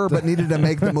Mirror but needed to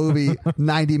make the movie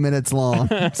 90 minutes long.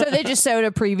 So they just sewed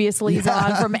a previously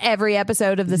on from every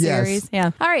episode of the Yes. series.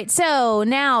 Yeah. All right. So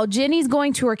now Jenny's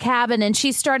going to her cabin and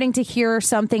she's starting to hear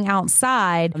something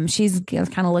outside. She's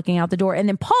kind of looking out the door, and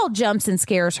then Paul jumps and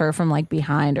scares her from like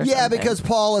behind or Yeah, something. because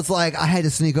Paul is like, I had to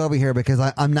sneak over here because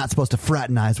I'm not supposed to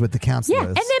fraternize with the counselors. yeah,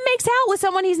 and then makes out with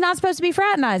someone he's not supposed to be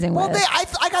fraternizing Well, with.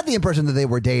 I got the impression that they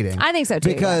were dating. I think so, too,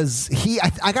 Because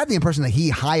I got the impression that he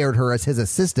hired her as his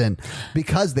assistant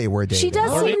because they were dating. She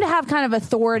does seem to have kind of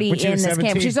authority When she in was this camp.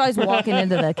 17. She's always walking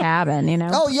into the cabin, you know?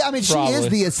 Oh, yeah. I mean, she is Probably.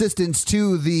 the assistant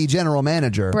to the general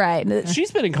manager. Right.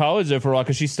 She's been in college though for a while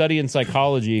because she's studying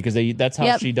psychology because that's how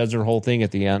Yep. she does her whole thing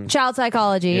at the end. Child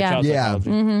psychology, yeah. child Yeah.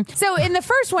 psychology. So in the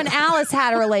first one, Alice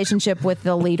had a relationship with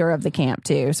the leader of the camp,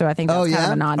 too. So I think that's Oh, kind yeah?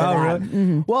 of a nod to Oh, that.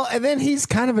 really? Well, and then he's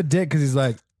kind of a dick because he's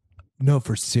like, no,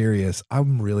 for serious,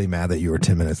 I'm really mad that you were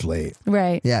 10 minutes late.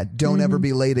 Right. Yeah, don't ever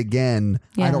be late again.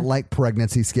 Yeah. I don't like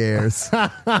pregnancy scares.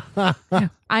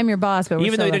 I'm your boss, but we're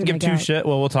Even though still he didn't give living two a shit.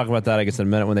 Well, we'll talk about that, I guess, in a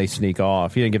minute when they sneak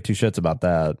off. He didn't give two shits about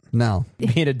that. No.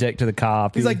 Being a dick to the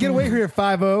cop. He's like, get away here,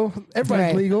 5-0. Everybody's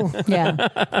Right. legal. Yeah.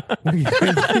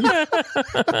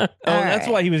 that's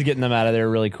why he was getting them out of there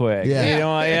really quick. Yeah. You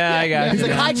know, yeah, I got He's you.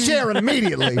 like, hide Sharon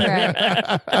immediately. Right.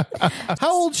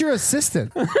 How old's your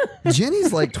assistant?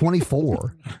 Jenny's like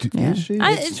 24. Is she?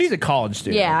 She's a college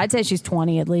student. Yeah, I'd say she's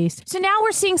 20 at least. So now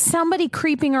we're seeing somebody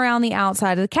creeping around the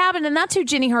outside of the cabin, and that's who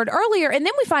Jenny heard earlier. And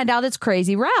then we find out it's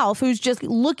Crazy Ralph, who's just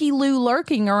looky-loo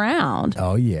lurking around.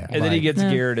 Oh, yeah. And then he gets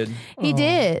garroted. He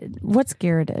did. What's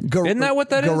garroted? Gar- Isn't that what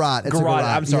that is? garrote. It's a Garrote. garrote.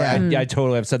 I'm sorry. Yeah. I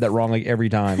totally have said that wrong like every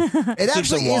time. It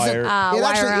actually a isn't. wire. It wire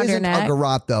actually around your isn't a neck.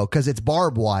 garrote though, because it's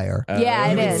barbed wire.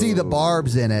 Yeah, You it can is. see the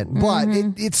barbs in it, but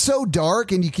it's so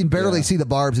dark and you can barely see the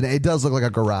barbs in it. It does look like a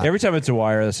garrote. Every time it's a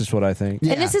wire, that's just what I think.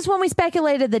 Yeah. And this is when we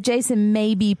speculated that Jason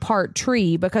may be part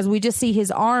tree because we just see his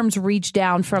arms reach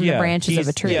down from the Yeah, branches of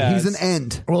a tree. yeah. He's an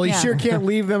ent. Well, he Yeah. sure can't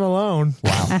leave them alone.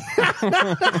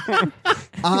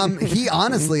 He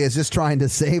honestly is just trying to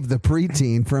save the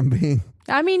preteen from being.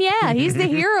 I mean, yeah, he's the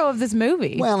hero of this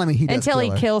movie. Well, I mean, he does until kill he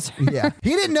her. kills her. Yeah, he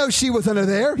didn't know she was under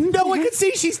there. No one can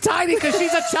see she's tiny because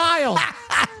she's a child.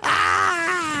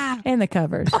 In the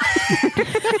cupboard.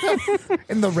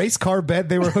 In the race car bed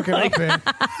they were hooking up in.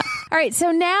 All right,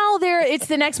 so now it's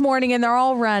the next morning and they're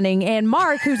all running, and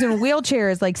Mark, who's in a wheelchair,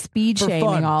 is like speed For shaming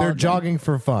fun. all They're of them. jogging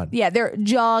for fun. Yeah, they're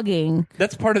jogging.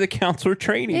 That's part of the counselor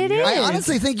training. It I is.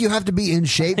 honestly think you have to be in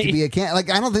shape to be a camp. Like,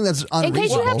 I don't think that's unreasonable. In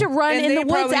case you have to run And in they the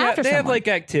woods probably after they have someone. like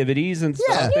activities and stuff.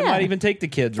 Yeah. They Yeah. might even take the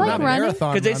kids Like around. running.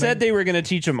 Marathon Because they running. said they were going to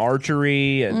teach them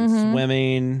archery and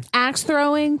swimming. Axe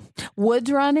throwing, woods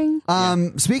running.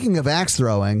 Speaking of axe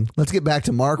throwing, let's get back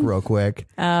to Mark real quick.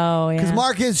 Oh, yeah. Because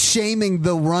Mark is shaming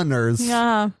the runners.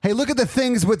 Yeah. Hey, look at the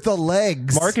things with the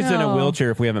legs. Mark is in a Oh.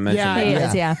 wheelchair if we haven't mentioned Yeah. that. He Yeah.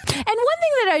 is, yeah. And one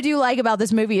thing that I do like about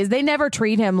this movie is they never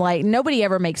treat him like nobody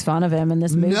ever makes fun of him in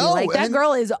this movie. No, like that and-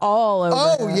 girl is all over.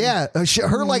 Oh, him. yeah.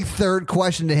 Her, like, third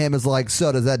question to him is like,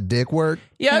 so does that dick work?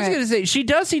 Yeah, I was Right. going to say, she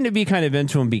does seem to be kind of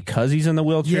into him because he's in the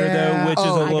wheelchair, Yeah. though, which Oh,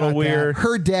 is I a little got that. weird.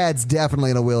 Her dad's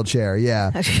definitely in a wheelchair, yeah.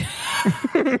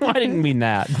 I didn't mean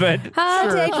that, but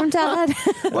Hot take from Todd.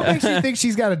 What makes you think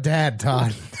she's got a dad,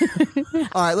 Todd?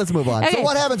 All right, let's move on. So Okay,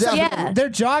 what happens so after? yeah. They're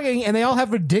jogging and they all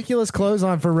have ridiculous clothes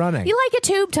on for running. You like a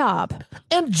tube top.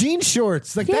 And jean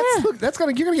shorts. Like Yeah. that's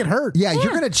you're gonna get hurt. Yeah, you're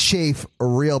going to chafe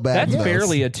real bad. that's in those.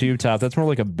 barely a tube top. That's more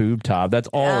like a boob top. That's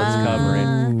all it's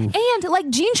covering. And like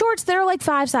jean shorts, they're like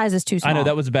 5 sizes too small. I know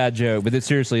that was a bad joke, but it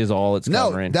seriously is all it's No,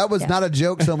 covering. that was not a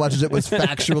joke so much as it was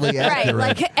factually Right, accurate.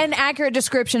 like an accurate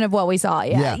description of what we saw.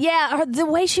 Yeah. The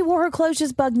way she wore her clothes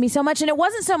just bugged me so much, and it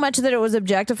wasn't so much that it was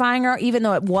objectifying her, even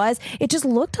though it was. It just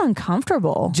looked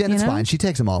uncomfortable. Jen, it's you know? fine. She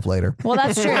takes them off later. Well,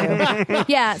 that's true.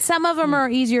 Yeah, some of them are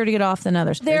easier to get off than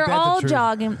others. They're that's the all truth.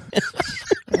 jogging.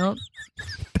 Oh,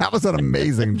 That was an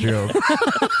amazing joke.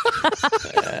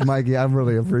 Mikey, I'm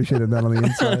really appreciating that on the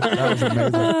inside. That was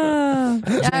amazing.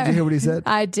 Did you hear what he said?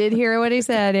 I did hear what he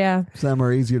said. Yeah. Some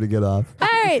are easier to get off. All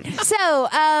right. So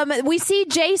we see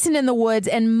Jason in the woods,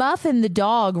 and Muffin the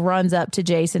dog runs up to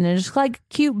Jason and just like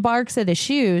cute barks at his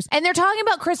shoes. And they're talking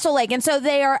about Crystal Lake, and so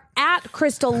they are at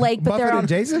Crystal Lake, but Muffin they're on and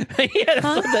Jason? yeah, that's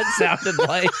what that sounded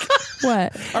like.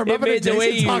 what? Are It Muffin made, and the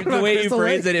way Jason talking you, the about way you Crystal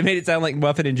phrased Lake? it made it sound like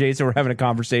Muffin and Jason were having a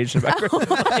conversation about Crystal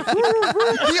Lake.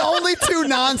 The only two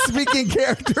non-speaking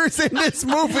characters in this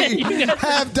movie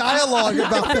have dialogue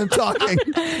about them talking.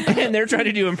 And they're trying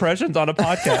to do impressions on a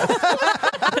podcast.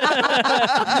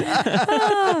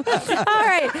 All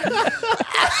right.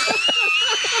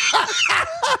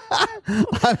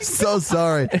 I'm so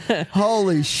sorry.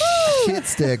 Holy shit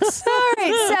sticks. All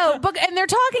right. So, and they're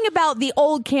talking about the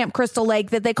old Camp Crystal Lake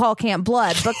that they call Camp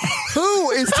Blood. But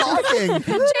Who is talking?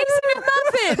 Jason and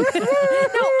Muffin.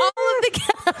 No, all of the.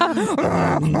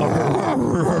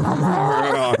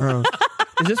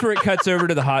 Is this where it cuts over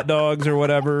to the hot dogs or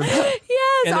whatever? Yes.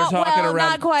 And they're talking well, around.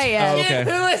 not quite yet. Oh, okay.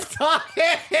 Who is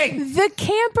talking?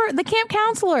 The camp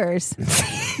counselors.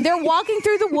 They're walking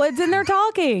through the woods and they're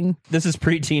talking. This is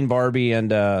preteen Barbie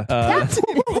and Yeah,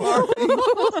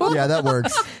 that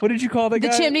works. what did you call the The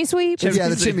guy? chimney sweep. Yeah,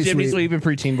 the chimney sweep. sweep and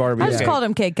preteen Barbie. I just Okay. called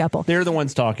them kid couple. They're the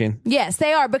ones talking. Yes,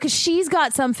 they are, because she's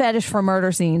got some fetish for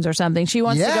murder scenes or something. She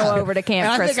wants to Yeah. go over to Camp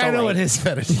And I Crystal think I know Lake. what his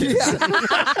fetish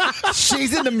is.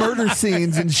 She's into murder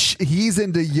scenes and he's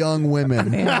into young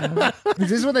women. Is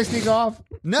this when they sneak off?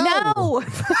 No. No,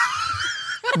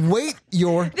 Wait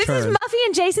your this turn. is Muffy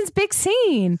and Jason's big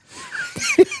scene.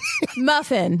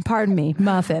 Muffin, pardon me,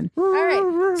 Muffin. All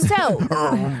right, so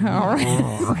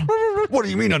What do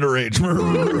you mean underage?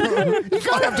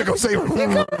 I have to go save her.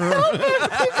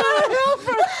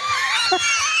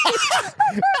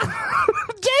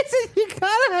 Jason, you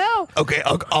gotta help. Okay,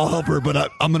 I'll help her,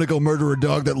 but I'm going to go murder a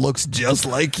dog that looks just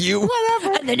like you.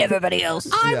 Whatever. And then everybody else.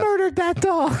 I murdered that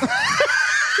dog.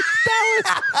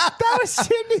 that was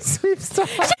Chimney Sweep's dog.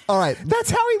 All right. That's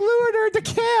how he lured her to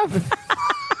camp.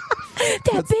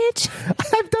 That bitch.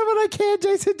 I've done what I can,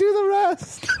 Jason. Do the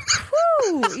rest.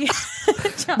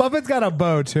 Woo. Muffin's got a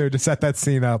bow too to set that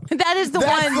scene up. That is the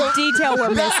one detail we're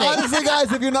missing. Honestly,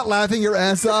 guys, if you're not laughing your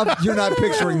ass off, you're not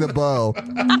picturing the bow.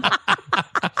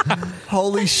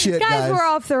 Holy shit, Guys, we're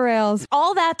off the rails.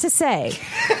 All that to say,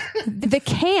 the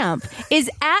camp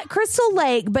is at Crystal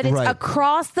Lake, but it's Right.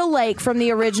 across the lake from the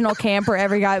original camp where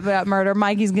every guy got murdered.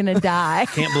 Mikey's gonna die.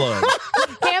 Camp Blood.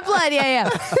 Camp Blood, yeah.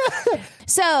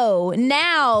 So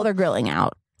now they're grilling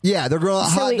out. Yeah, they're grilling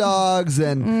hot dogs,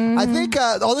 and I think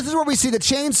this is where we see the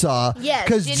chainsaw. Yes,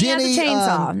 because Ginny has a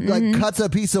chainsaw. like cuts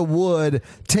a piece of wood,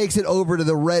 takes it over to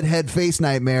the redhead face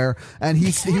nightmare, and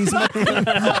he's making, he's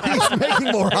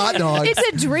making more hot dogs. It's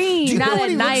a dream, Do you know not what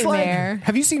a he looks like? nightmare.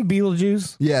 Have you seen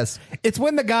Beetlejuice? Yes, It's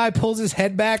when the guy pulls his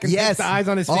head back and yes. gets the eyes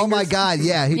on his fingers. Oh my god,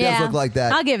 yeah, he does look like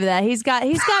that. I'll give it that. He's got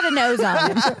a nose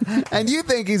on him. And you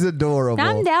think he's adorable?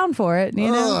 I'm down for it.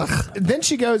 You know. Then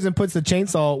she goes and puts the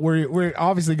chainsaw where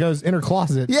obviously obviously goes in her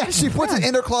closet. Yeah, she puts it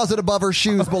in her closet above her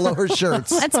shoes, below her shirts.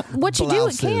 That's what you do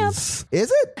at camp. Is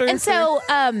it? And so,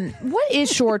 what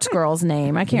is Shorts Girl's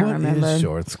name? I can't remember. What is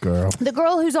Shorts Girl? The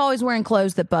girl who's always wearing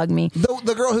clothes that bug me.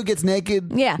 The girl who gets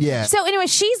naked? Yeah. Yeah. So anyway,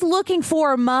 she's looking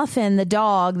for Muffin, the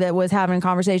dog that was having a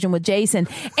conversation with Jason.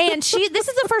 And this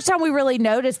is the first time we really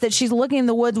noticed that she's looking in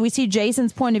the woods. We see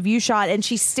Jason's point of view shot and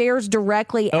she stares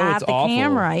directly at it's the awful.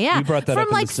 camera. Yeah. You brought that From up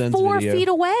in like the Sins 4 video. feet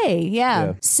away.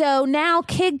 Yeah. So now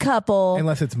kid couple.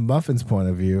 Unless it's Muffin's point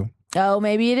of view. Oh,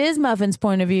 maybe it is Muffin's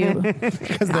point of view.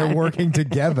 Because they're working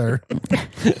together.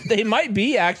 They might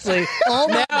be actually. Oh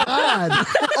my God.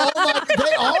 Oh my,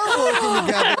 they are working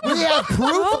together. We have proof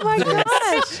Oh of my this.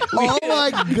 gosh. Oh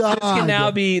my God. This can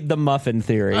now be the muffin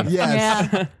theory.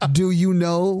 Yes. Do you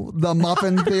know the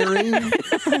muffin theory?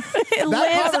 It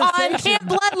lives on Camp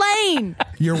Blood Lane.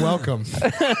 You're welcome.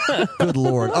 Good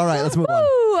Lord. All right, let's move on.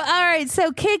 Ooh, all right,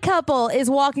 so kid couple is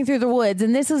walking through the woods,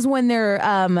 and this is when they're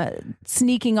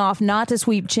sneaking off not to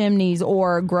sweep chimneys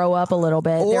or grow up a little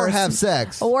bit. Or have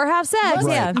sex. Or have sex,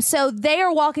 Right. yeah. So they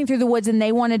are walking through the woods, and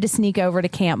they wanted to sneak over to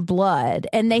Camp Blood,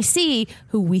 and they see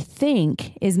who we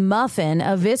think is Muffin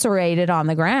eviscerated on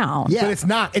the ground. Yeah. But it's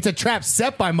not. It's a trap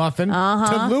set by Muffin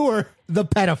to lure the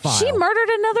pedophile. She murdered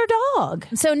another dog.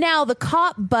 So now the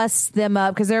cop busts them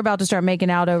up because they're about to start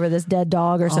making out over this dead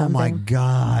dog or something. Oh my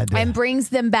God. And brings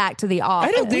them back to the office.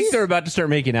 I don't think they're about to start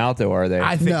making out, though, are they?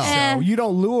 I think No. so. You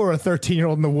don't lure a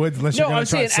 13-year-old in the woods unless you're no, going I'm to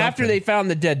try saying something. after they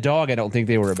found the dead dog, I don't think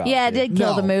they were about Yeah, it to. did kill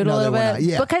No, the mood no, a little they were bit. not.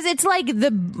 Yeah. Because it's like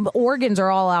the organs are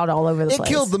all out all over the It place.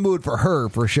 killed the mood for her,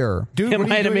 for sure. Dude, It what are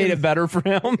might you have doing made in- it better for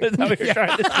him. Is that what you're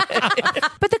trying to say?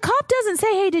 But the cop doesn't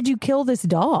say, hey, did you kill this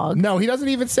dog? No, he doesn't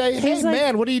even say, hey, He's like-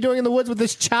 man, what are you doing in the woods with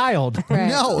this child? Right.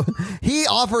 No, he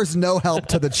offers no help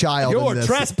to the child. You're in this.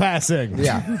 trespassing.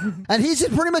 Yeah. And he's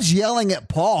just pretty much yelling at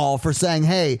Paul for saying,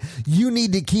 hey, you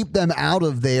need to keep them out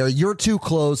of there. You're too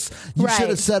close. You Right. should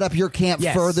have set up your camp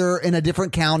Yes. further in a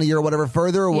different county or whatever,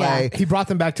 further away. He brought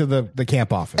them back to the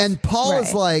camp office. And Paul is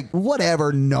Right. like,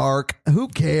 whatever, narc. Who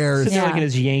cares? Sitting there, Yeah. like in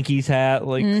his Yankees hat,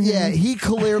 like Yeah, he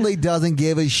clearly doesn't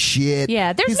give a shit.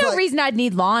 Yeah, there's He's no like- reason I'd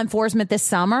need law enforcement this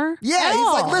summer. Yeah, at he's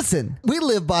all. like, listen, we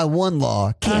live by one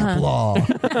law, camp law. we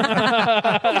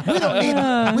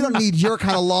don't need your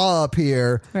kind of law up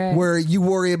here Right. where you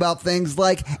worry about things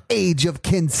like age of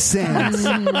consent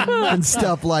and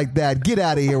stuff like that. Get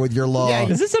out of here with your law.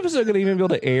 is this episode going to even be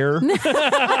able to air?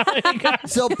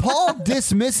 So Paul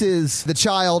dismisses the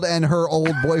child and her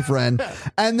old boyfriend,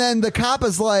 and then the cop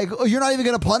is like, oh, you're not even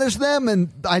going to punish them? And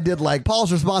I did like,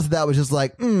 Paul's response to that was just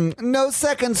like, no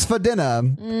seconds for dinner.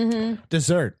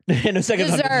 dessert. In a second,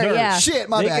 Dessert, yeah. Shit,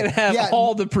 my They bad. can have Yeah.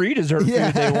 all the pre-dessert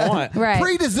Yeah. food they want. Right.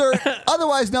 Pre-dessert,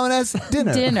 otherwise known as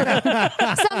dinner. Dinner.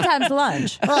 Sometimes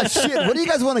lunch. Oh shit! What do you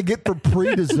guys want to get for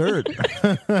pre-dessert?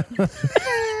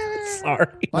 Sorry.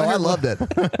 Oh, I loved it.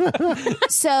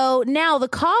 So now the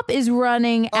cop is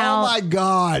running Oh out. my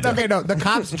god! Okay, no, the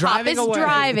cop's Cop driving is away.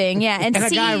 driving, yeah, and And a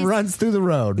sees, guy runs through the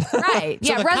road. right,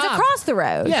 So yeah, the runs cop- across the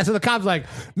road. Yeah, so the cop's like,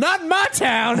 not in my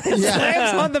town. And Yeah.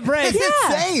 slams on the brakes. It's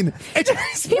insane. It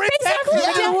just He sprints basically,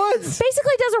 out in the woods.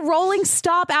 basically does a rolling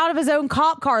stop out of his own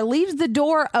cop car, leaves the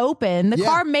door open. The Yeah.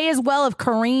 car may as well have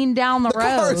careened down the The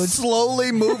car road. is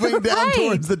slowly moving down Right.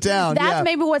 towards the town. That's yeah.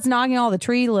 maybe what's knocking all the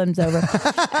tree limbs over.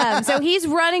 So he's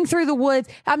running through the woods.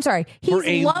 I'm sorry, For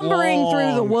he's a lumbering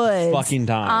through the long woods. Fucking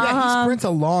time. Yeah, he sprints a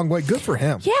long way. Good for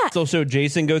him. Yeah. They'll show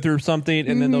Jason go through something,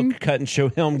 and then they'll cut and show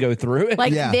him go through it.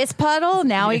 Like Yeah. this puddle,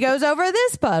 now he goes over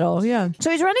this puddle. Yeah.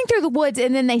 So he's running through the woods,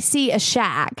 and then they see a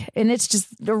shack, and it's just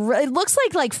it looks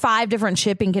like 5 different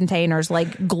shipping containers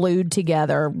like glued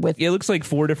together with. It looks like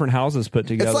 4 different houses put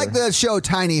together. It's like the show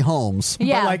Tiny Homes.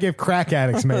 Yeah. But like if crack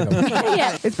addicts made them.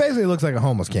 Yeah. It basically looks like a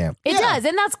homeless camp. It does,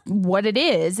 and that's what it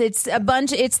is. It's a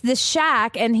bunch. It's this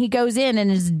shack, and he goes in,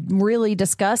 and is really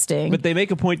disgusting. But they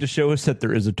make a point to show us that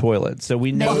there is a toilet, so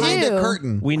we know Behind do. a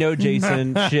curtain. we know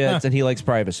Jason shits and he likes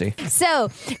privacy. So,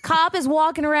 cop is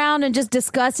walking around and just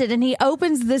disgusted, and he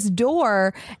opens this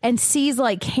door and sees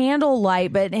like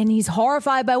candlelight, and he's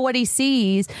horrified by what he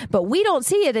sees, but we don't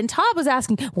see it. And Todd was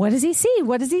asking, "What does he see?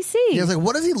 What does he see?" He was like,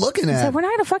 what is he looking So at? we're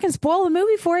not gonna fucking spoil the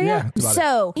movie for you. Yeah, that's about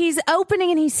So he's opening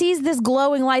and he sees this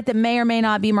glowing light that may or may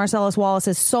not be Marcellus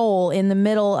Wallace's soul soul in the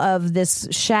middle of this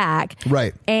shack.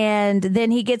 Right. And then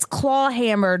he gets claw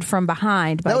hammered from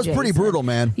behind. By That was pretty Jason. brutal,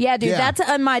 man. Yeah, dude, that's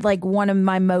one of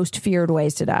my most feared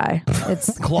ways to die.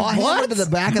 It's claw hammer to the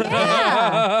back of the head.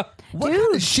 yeah. What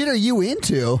kind of shit are you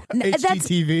into?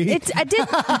 HGTV. I did.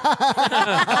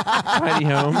 Tiny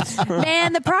Homes.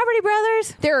 Man, the Property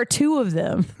Brothers. There are two of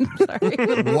them.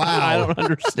 Sorry. Wow. I don't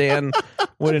understand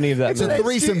what any of that It's means. a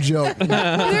threesome joke.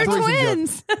 They're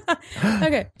twins.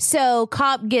 Okay. So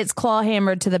cop gets claw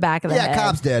hammered to the back of the head. Yeah,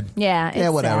 cop's dead. Yeah, it's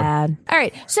whatever. sad. All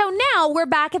right. So now we're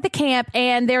back at the camp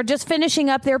and they're just finishing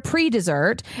up their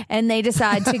pre-dessert and they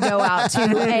decide to go out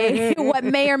to what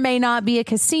may or may not be a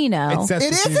casino. It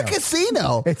Is a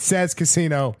casino. It says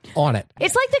casino on it.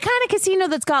 It's like the kind of casino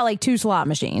that's got like 2 slot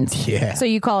machines. Yeah. So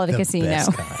you call it a The casino.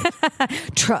 best kind.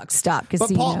 Truck stop But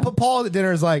casino. Paul at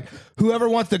dinner is like, whoever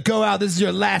wants to go out, this is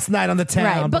your last night on the town.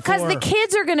 Right. Because before- the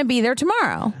kids are going to be there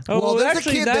tomorrow. Oh, Well, there's a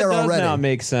actually, kid that there does already. now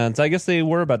make sense. I guess they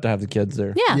were about to have the kids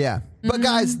there. Yeah. Yeah. But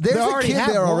guys, there's They a already kid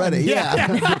have there one. already.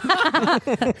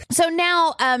 Yeah. So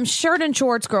now, shirt and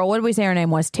shorts girl, what did we say her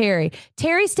name was? Terry.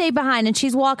 Terry stayed behind and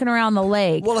she's walking around the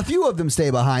lake. Well, a few of them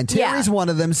stay behind. Terry's one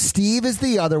of them. Steve is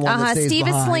the other one that stays Steve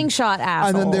behind. is slingshot asshole.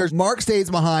 And then there's Mark stays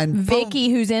behind. Vicky,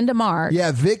 who's into Mark.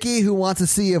 Yeah, Vicky, who wants to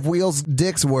see if Wheel's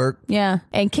dicks work. Yeah.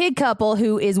 And kid couple,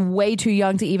 who is way too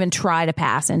young to even try to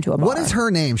pass into a bar. What is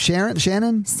her name?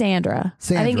 Shannon? Sandra.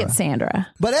 I think it's Sandra.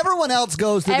 But everyone else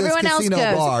goes to Everyone this else casino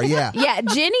goes. bar. Yeah. Yeah.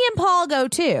 Jenny and Paul go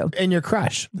too. And your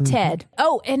crush. Ted.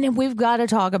 Oh, and then we've got to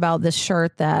talk about this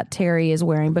shirt that Terry is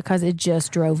wearing because it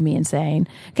just drove me insane.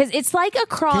 Because it's like a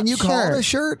crop Can you shirt. call it a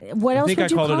shirt? What I else think would I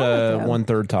you called call it a though?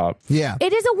 1/3 top. Yeah.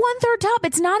 It is a 1/3 top.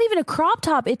 It's not even a crop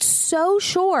top. It's so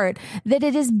short that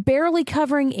it is barely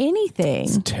covering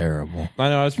anything. Terrible. I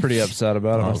know. I was pretty upset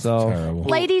about it myself. Terrible.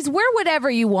 Ladies, wear whatever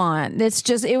you want.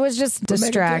 It was just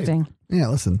distracting. Yeah,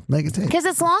 listen, make it take. Because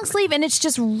it's long sleeve and it's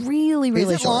just really,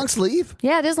 really Is it short. long sleeve?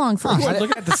 Yeah, it is long sleeve.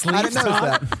 Look at the sleeves. I didn't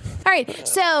notice that. All right,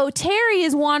 so Terry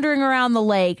is wandering around the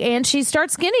lake and she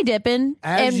starts skinny dipping.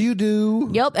 As you do.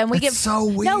 Yep, and we That's get so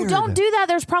No, weird. don't do that.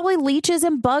 There's probably leeches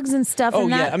and bugs and stuff Oh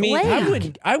in yeah, that I mean,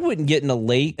 lake. I wouldn't get in a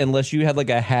lake unless you had like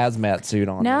a hazmat suit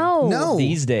on. No. No.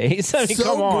 these days. I mean, So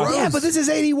come on. gross. Yeah, but this is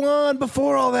 81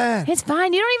 before all that. It's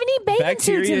fine. You don't even need bathing suits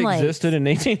Bacteria in lakes. existed in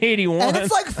 1881. And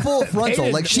it's like full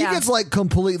frontal. Like she Yeah. gets like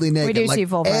completely naked. We do like see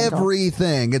full frontal.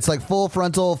 everything. It's like full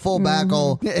frontal, full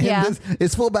backle. Yeah.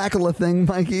 Is full backle a thing,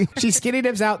 Mikey? She skinny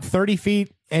dips out 30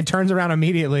 feet and turns around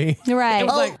immediately. Right. It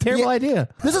was like, terrible idea.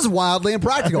 This is wildly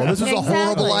impractical. This is a Exactly.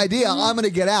 horrible idea. I'm going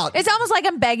to get out. It's almost like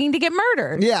I'm begging to get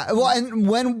murdered. Yeah, well, and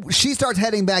when she starts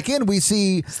heading back in, we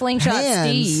see Slingshot hands.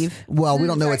 Steve. Well, we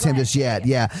don't know it's him just yet.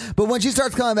 Yeah, but when she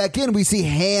starts coming back in, we see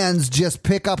hands just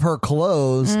pick up her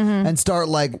clothes and start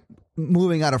like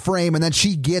moving out of frame, and then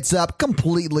she gets up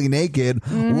completely naked,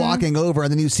 walking over,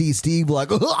 and then you see Steve like,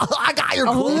 "I got your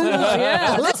clothes."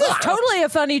 Yeah. This is totally a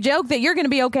funny joke that you're going to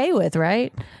be okay with,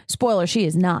 right? Spoiler, she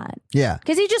is not. Yeah.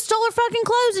 Because he just stole her fucking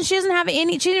clothes and she doesn't have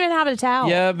any, she didn't even have a towel.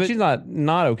 yeah, but she's not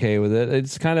okay with it.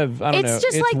 It's kind of I don't know. It's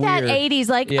just like that weird. 80s,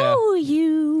 like, Yeah. oh,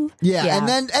 you. Yeah, and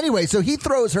then anyway, so he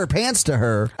throws her pants to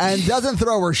her and doesn't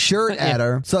throw her shirt at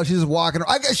her. So she's walking.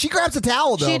 I guess she grabs a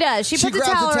towel though. She does. She puts a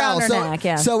grabs towel around her so, neck,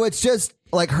 yeah. So it's just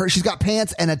like her. She's got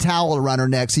pants and a towel around her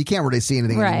neck, so you can't really see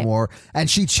anything Right. anymore. And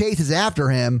she chases after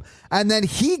him, and then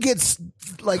he gets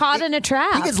like Caught in a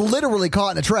trap. He gets literally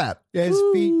caught in a trap. Yeah, his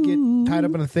feet get tied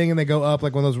up in a thing and they go up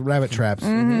like one of those rabbit traps.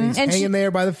 And he's And hanging she-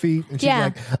 there by the feet. And she's Yeah.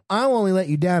 like, I'll only let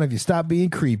you down if you stop being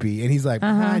creepy. And he's like,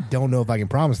 I don't know if I can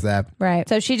promise that. Right.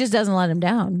 So she just doesn't let him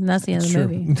down. And that's the end of the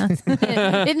movie.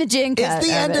 In the gin cut. It's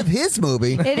the end of his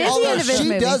movie. It is the Although end of his she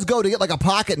movie. does go to get like a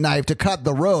pocket knife to cut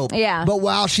the rope. Yeah. But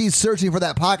while she's searching for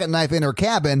that pocket knife in her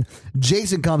cabin,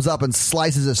 Jason comes up and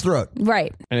slices his throat.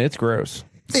 Right. and it's gross.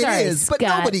 It Sorry, is, but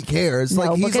Scott. nobody cares. No,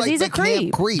 Like he's because like he's a the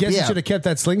camp creep. Guess Yeah. he should have kept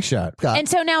that slingshot. And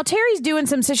so now Terry's doing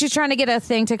so she's trying to get a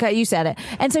thing to cut. You said it.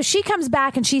 And so she comes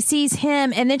back and she sees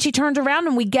him, and then she turns around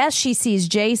and we guess she sees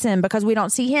Jason because we don't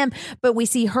see him, but we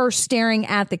see her staring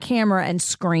at the camera and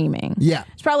screaming. Yeah.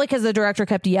 It's probably because the director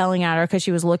kept yelling at her because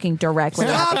she was looking directly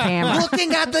at the camera.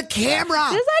 looking at the camera.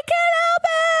 She's like, can't help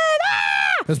it. Ah!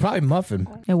 It was probably Muffin.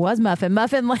 It was Muffin.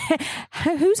 Muffin,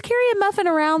 who's carrying Muffin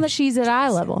around that she's at eye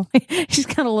level? She's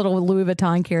got a little Louis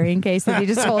Vuitton carrying case that he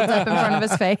just holds up in front of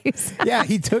his face. Yeah,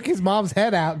 he took his mom's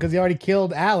head out because he already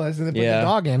killed Alice and then put Yeah. the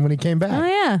dog in when he came back. Oh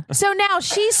yeah. So now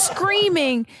she's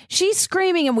screaming,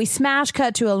 and we smash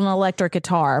cut to an electric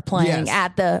guitar playing Yes.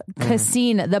 at the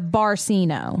casino, the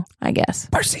Barcino, I guess.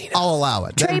 I'll allow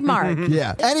it. Trademark.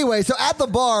 Yeah. Anyway, so at the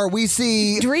bar we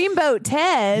see Dreamboat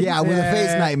Ted. with a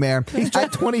face nightmare. He's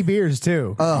drank 20 beers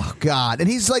too. Oh God! And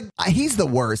he's He's the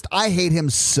worst. I hate him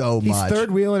so He's much.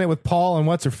 third wheeling it with Paul and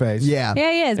what's her face. Yeah.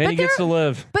 Yeah, he is. And he gets to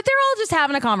live. But they're all just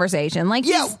having a conversation. Like,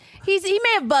 he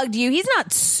may have bugged you. He's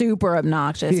not super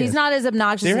obnoxious. He's not as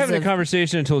obnoxious They're as having a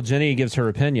conversation until Jenny gives her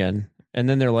opinion. And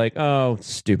then they're like, "Oh,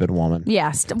 stupid woman."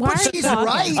 Yeah, why But are you she's talking?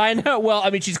 right. I know. Well, I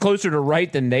mean, she's closer to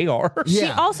right than they are. She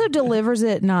Yeah. also delivers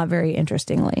it not very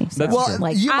interestingly. So, That's true.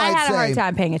 like, you I might had a hard say-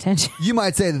 time paying attention. You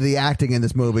might say that the acting in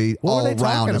this movie What were all they talking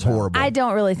around is about? horrible. I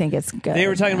don't really think it's good. They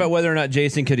were talking about whether or not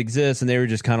Jason could exist, and they were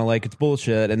just kind of like, "It's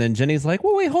bullshit." And then Jenny's like,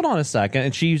 "Well, wait, hold on a second,"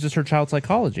 and she uses her child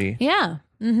psychology. Yeah.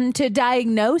 To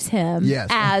diagnose him Yes.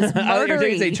 as You're going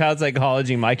to say murdery. child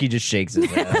psychology. Mikey just shakes his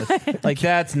head. Like,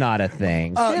 that's not a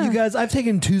thing. You guys, I've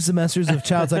taken 2 semesters of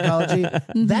child psychology.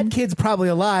 That kid's probably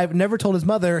alive, never told his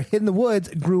mother, hid in the woods,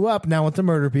 grew up, now wants to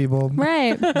murder people.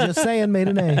 Right. Just saying, made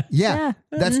an A. Yeah,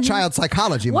 that's child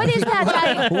psychology. What Mike. is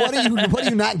that? What are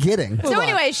you not getting? So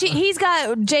anyway,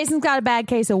 Jason's got a bad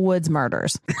case of Woods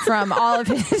murders from all of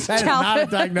his That is not a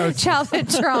diagnosis. childhood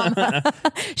trauma.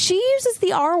 She uses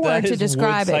the R word That to is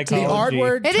describe Wood it too. The R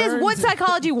word. It is turned- Wood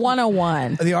Psychology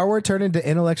 101. The R word turned into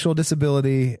intellectual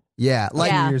disability Yeah,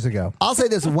 like Yeah. years ago. I'll say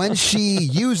this: when she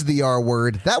used the R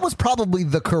word, that was probably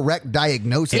the correct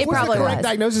diagnosis. It What's probably the correct was.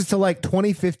 diagnosis to like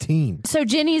 2015? So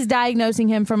Jenny's diagnosing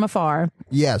him from afar.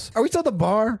 Yes, Are we still at the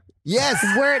bar? yes.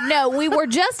 We were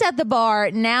just at the bar.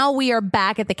 Now we are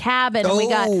back at the cabin, and we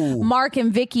got Oh. Mark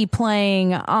and Vicky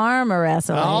playing arm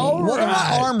wrestling. What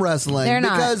about arm wrestling? They're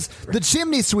not. Because the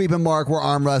chimney sweep and Mark were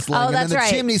arm wrestling, Oh, and that's then the right.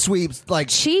 chimney sweeps like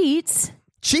Cheats.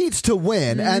 cheats to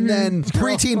win, and then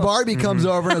preteen Barbie comes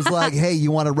over and is like, "Hey,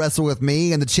 you want to wrestle with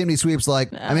me?" And the chimney sweep's like,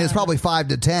 "I mean, it's probably 5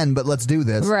 to 10, but let's do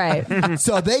this." Right.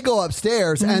 So they go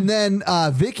upstairs, and then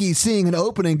Vicky, seeing an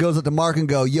opening, goes up to Mark and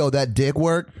go, "Yo, that dick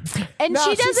work." And No,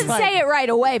 she she's doesn't like- say it right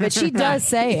away, but she does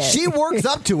say it. She works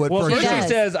up to it Well, for first sure. she does.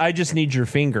 says, "I just need your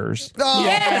fingers." Oh,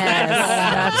 Yes,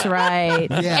 that's right.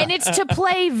 Yeah. And it's to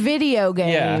play video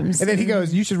games. And then he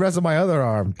goes, "You should wrestle my other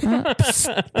arm."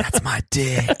 that's my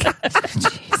dick.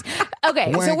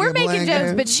 Okay, so Wanky, we're making wanky.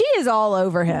 jokes, but she is all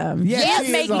over him. Yeah, she she is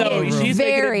is making all it over him. She's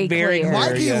making it very very clear. clear.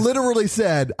 Mikey Yeah. literally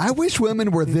said, "I wish women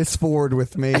were this forward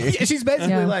with me." She's basically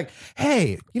Yeah. like,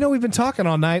 "Hey, we've been talking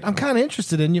all night. I'm kind of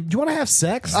interested in you. Do you want to have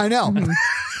sex?" I know.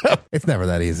 It's never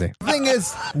that easy. Thing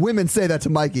is, women say that to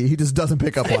Mikey. He just doesn't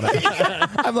pick up on it.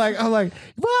 I'm like,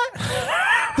 what?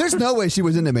 There's no way she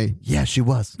was into me. Yeah, she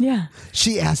was. Yeah.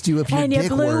 She asked you if your And you dick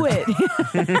blew worked. it.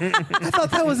 I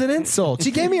thought that was an insult.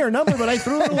 She gave me her number, but I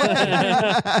threw it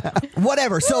away.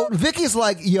 Whatever. So Vicky's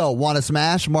like, "Yo, want to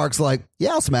smash?" Mark's like,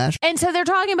 "Yeah, I'll smash." And so they're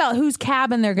talking about whose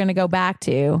cabin they're going to go back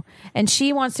to. And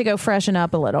she wants to go freshen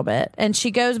up a little bit. And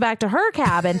she goes back to her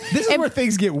cabin. This is and where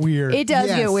things get weird. it does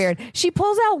Yes. get weird. She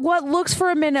pulls out what looks for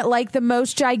a minute like the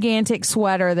most gigantic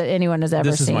sweater that anyone has ever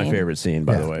This is seen. my favorite scene,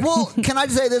 by the way. Well, can I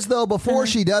say this though? Before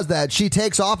she does that, she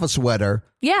takes off a sweater,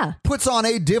 Yeah. puts on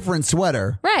a different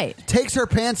sweater, Right. takes her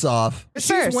pants off. She's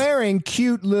First. wearing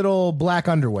cute little black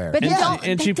underwear. But they And don't,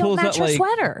 she, and they she don't pulls match out her like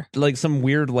sweater. like some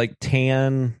weird like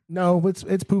tan. No,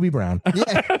 it's poopy brown.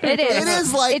 It is. It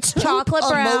is like it's chocolate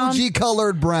brown. emoji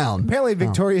colored brown. Apparently,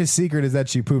 Victoria's secret is that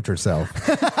she pooped herself.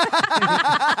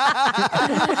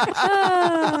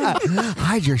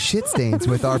 Hide your shit stains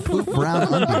with our poop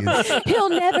brown undies. He'll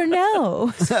never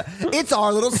know. It's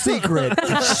our little secret.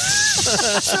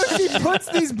 So she puts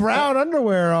these brown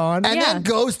underwear on. And Yeah. then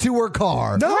goes to her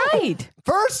car. No. Right.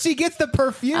 First, she gets the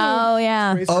perfume. Oh,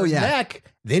 yeah. sprays Oh, her yeah. neck.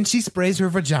 Then she sprays her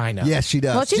vagina. Yes, she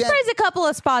does. Well, she Jen- sprays a couple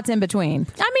of spots in between.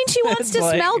 I mean, she wants It's to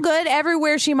like- smell good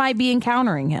everywhere she might be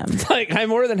encountering him. Like, I'm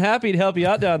more than happy to help you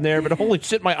out down there, but holy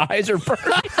shit, my eyes are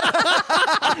burning.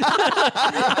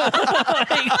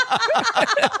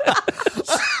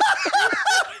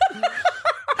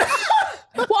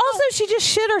 Well, also, she just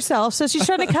shit herself, so she's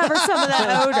trying to cover some of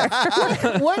that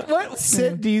odor. What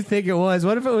scent do you think it was?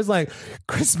 What if it was like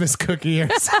Christmas cookie or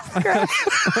something?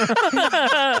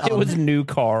 It was a new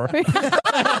car. Speaking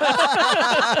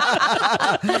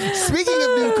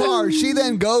of new car, she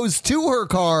then goes to her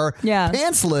car, Yeah.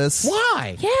 pantsless.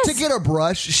 Why? Yes. To get her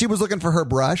brush. She was looking for her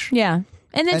brush, Yeah.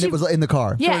 And then and she it was in the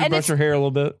car. yeah, and Brush it's, her hair a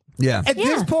little bit. Yeah. At this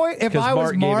Yeah. point, if 'Cause I was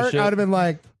Mark gave a Mark, shit. I would have been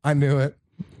like, I knew it.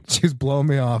 She was blowing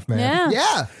me off, man.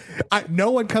 yeah. Yeah.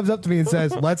 No one comes up to me and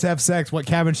says, "Let's have sex. What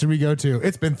cabin should we go to?"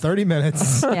 It's been 30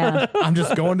 minutes. Yeah. I'm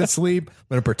just going to sleep. I'm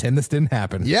going to pretend this didn't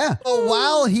happen. Yeah. So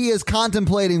while he is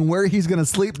contemplating where he's going to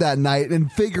sleep that night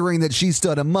and figuring that she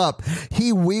stood him up,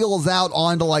 he wheels out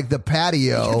onto like the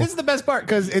patio. This is the best part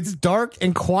because it's dark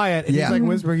and quiet, and Yeah. he's like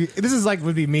whispering. This is like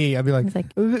would be me. I'd be like, like,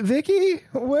 "Vicky,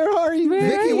 where are you?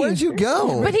 Vicky, where'd you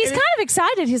go? But he's kind of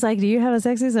excited. He's like, "Do you have a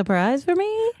sexy surprise for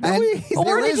me?" And Or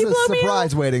there Or did is you blow me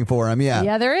surprise out? waiting for him. Yeah.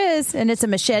 Yeah, there is. And it's a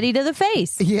machete to the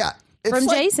face. Yeah. It's From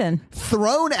like Jason.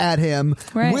 thrown at him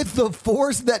Right. with the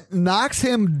force that knocks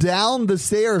him down the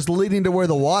stairs leading to where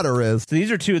the water is. So these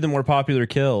are two of the more popular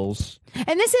kills.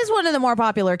 And this is one of the more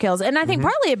popular kills. And I think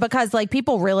partly because like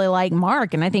people really like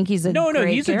Mark, and I think he's a No,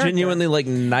 great he's character. a genuinely like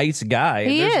nice guy.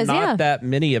 He There's is, not yeah. that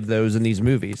many of those in these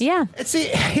movies. Yeah. See,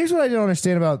 here's what I don't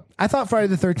understand about. I thought Friday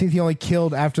the 13th he only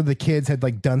killed after the kids had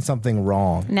like done something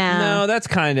wrong. No, that's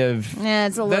kind of Yeah,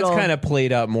 it's a little that's kind of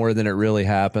played out more than it really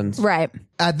happens. right.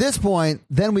 At this point,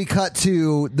 then we cut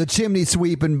to the chimney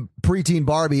sweep and preteen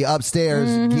Barbie upstairs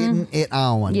getting it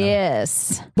on.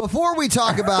 Yes. Before we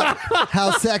talk about how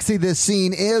sexy this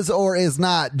scene is or is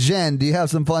not, Jen, do you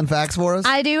have some fun facts for us?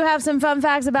 I do have some fun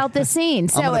facts about this scene.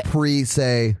 So I'm going to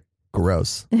say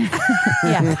gross.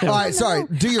 yeah. All right, sorry.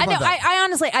 Do your I fun know. fact. I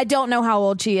honestly, I don't know how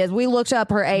old she is. We looked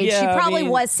up her age. Yeah, she I probably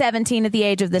mean- was 17 at the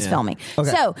age of this filming. Okay.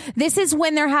 So this is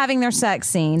when they're having their sex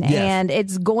scene, Yes. and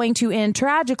it's going to end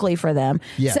tragically for them.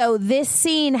 Yes. So this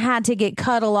scene had to get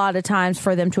cut a lot of times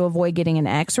for them to avoid getting an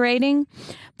X rating.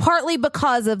 Partly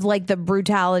because of like the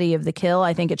brutality of the kill.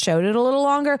 I think it showed it a little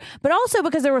longer, but also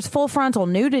because there was full frontal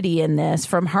nudity in this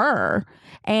from her.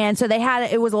 And so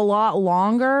it was a lot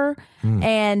longer.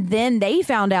 And then they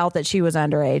found out that she was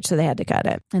underage, so they had to cut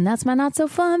it. And that's my not so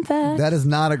fun fact. That is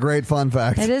not a great fun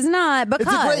fact. It is not, because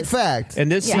It's a great fact.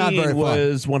 And this Not very scene fun.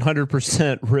 was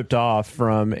 100% ripped off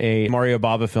from a Mario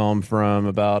Bava film from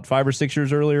about 5 or 6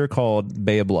 years earlier called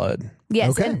Bay of Blood.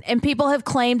 yes, Okay. and people have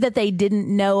claimed that they didn't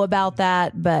know about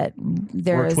that, but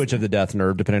there Or is. Twitch of the Death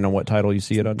Nerve, depending on what title you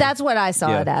see it under. That's what I saw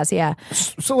Yeah. it as. Yeah,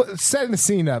 So setting the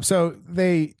scene up. So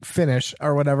they finish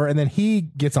or whatever, and then he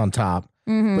gets on top.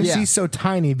 But Yeah. she's so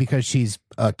tiny because she's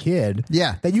a kid.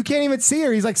 Yeah. That you can't even see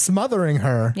her. He's like smothering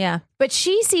her. yeah. But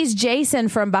she sees Jason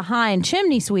from behind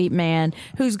Chimney Sweep Man,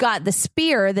 who's got the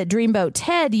spear that Dreamboat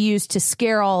Ted used to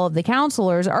scare all of the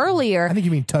counselors earlier. I think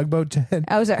you mean Tugboat Ted.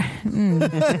 I was sorry.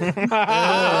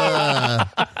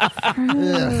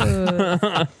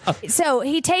 So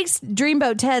he takes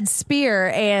Dreamboat Ted's spear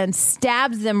and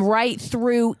stabs them right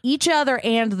through each other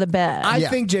and the bed. I Yeah.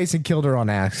 think Jason killed her on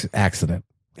accident.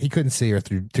 He couldn't see her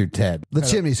through Ted. The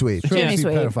chimney sweep. Chimney Crazy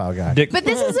sweep. pedophile guy. Dick. But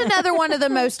this is another one of the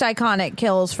most iconic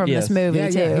kills from Yes. this movie, Yeah,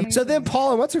 too. yeah. So then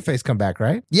Paul and what's her face come back,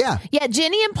 right? Yeah. Yeah,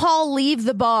 Jenny and Paul leave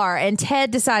the bar, and Ted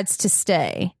decides to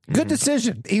stay. Good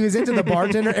decision. He was into the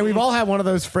bartender, and we've all had one of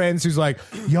those friends who's like,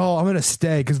 "Yo, I'm gonna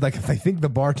stay because like I think the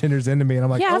bartender's into me," and I'm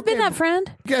like, Yeah, I've been "Okay, that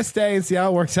friend. You gotta stay and see how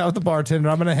it works out with the bartender.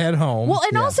 I'm gonna head home." Well,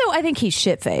 and also, I think he's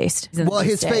shit faced. Well,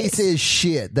 his face is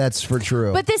shit. That's for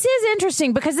true. But this is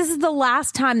interesting because this is the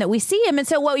last time that we see him. And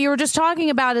so what you were just talking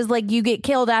about is like you get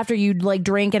killed after you like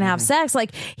drink and have sex.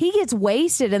 Like he gets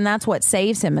wasted, and that's what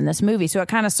saves him in this movie. So it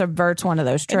kind of subverts one of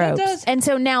those tropes. And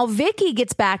so now Vicky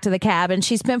gets back to the cabin.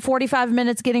 She spent 45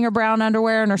 minutes getting her brown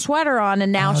underwear and her sweater on,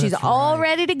 and now she's all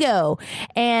ready to go.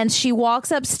 And she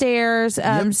walks upstairs,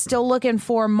 still looking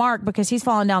for Mark because he's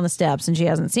fallen down the steps and she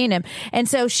hasn't seen him. And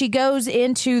so she goes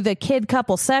into the kid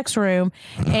couple sex room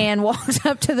and walks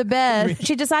up to the bed.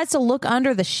 She decides to look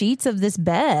under the sheets of this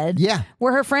bed, Yeah.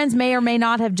 where her friends may or may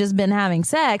not have just been having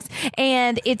sex.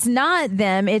 And it's not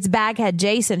them; it's Baghead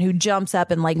Jason who jumps up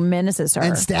and like menaces her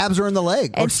and stabs her in the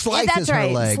leg. Or and slices that's her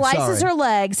right. leg. Slices Sorry. her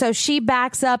leg. So she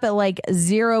backs up at like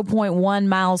 0.1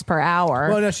 miles per hour.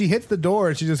 well, no, she hits the door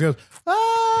and she just goes,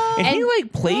 "Ah!" And he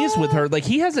like plays with her like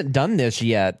he hasn't done this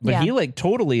yet, but Yeah. he like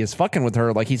totally is fucking with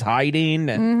her like he's hiding.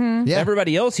 And Yeah.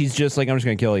 everybody else, he's just like I'm just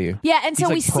gonna kill you. Yeah, and so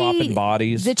He's, like, we propping see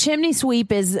bodies. the chimney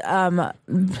sweep is hung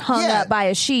Yeah. up by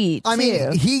a sheet. I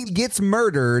mean, too. he gets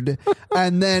murdered,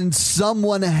 and then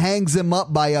someone hangs him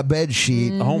up by a bed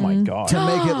sheet Oh my god! to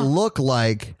make it look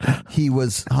like he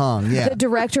was hung. Yeah. the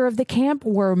director of the camp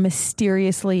were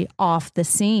mysteriously off the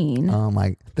scene. Oh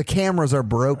my! The cameras are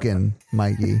broken,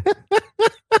 Mikey.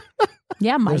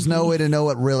 Yeah, Mike. There's no way to know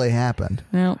what really happened.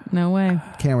 no way.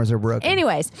 Cameras are broken.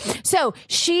 Anyways, so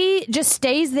she just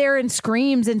stays there and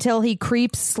screams until he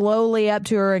creeps slowly up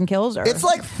to her and kills her. It's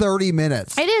like 30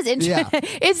 minutes. It is. Yeah.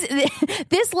 It's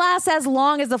this lasts as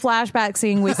long as the flashback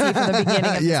scene we see from the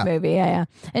beginning of Yeah. this movie. Yeah.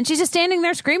 And she's just standing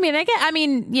there screaming. I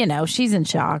mean, you know, she's in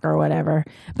shock or whatever,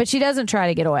 but she doesn't try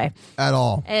to get away. At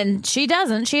all. And she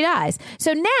doesn't. She dies.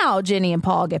 So now Jenny and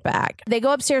Paul get back. They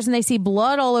go upstairs and they see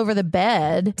blood all over the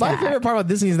bed. My favorite part part about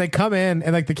this is they come in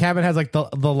and like the cabin has like the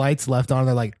lights left on.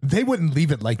 They're like, they wouldn't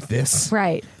leave it like this.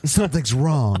 Right. Something's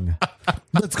wrong.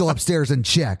 Let's go upstairs and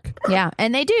check. Yeah,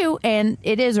 and they do, and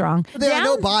it is wrong. There are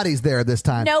no bodies there this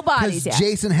time. No bodies, because yeah.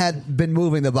 Jason had been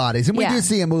moving the bodies, and we Yeah. do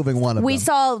see him moving one of them. We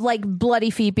saw like bloody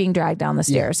feet being dragged down the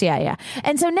stairs. Yeah.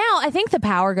 And so now I think the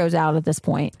power goes out at this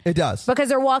point. It does. Because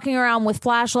they're walking around with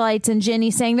flashlights and Jenny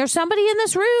saying, there's somebody in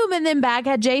this room. And then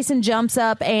Baghead Jason jumps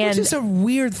up and... Which is a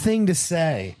weird thing to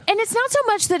say. And it's not so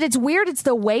much that it's weird, it's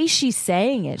the way she's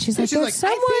saying it. She's like, there's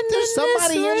someone I think there's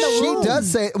somebody in the room. She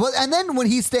does say, well, and then when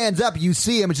he stands up, you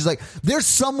see him, and she's like, there's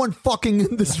someone fucking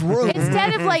in this room.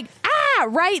 Instead of like,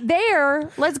 right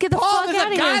there, let's get the fuck there's out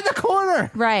a of guy here. in the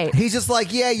corner. Right. He's just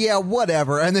like, yeah,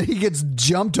 whatever. And then he gets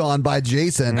jumped on by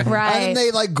Jason. Right. And then they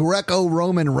like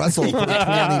Greco-Roman wrestle for 20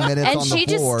 minutes And on she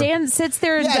the floor. just sits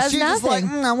there and does she's nothing. just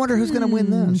like, I wonder who's going to win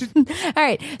this. All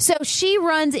right. So she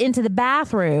runs into the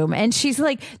bathroom and she's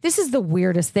like, this is the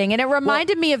weirdest thing. And it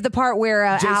reminded me of the part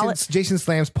where Jason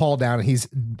slams Paul down and he's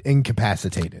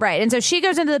incapacitated. Right. And so she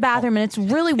goes into the bathroom and it's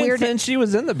really weird. And then she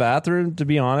was in the bathroom, to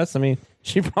be honest. I mean,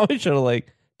 she probably should have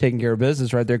like taken care of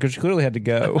business right there because she clearly had to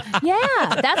go. Yeah,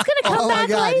 that's going to come back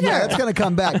later. Yeah, that's going to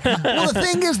come back. Well, the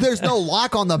thing is, there's no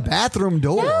lock on the bathroom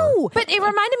door. No, but it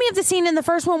reminded me of the scene in the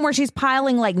first one where she's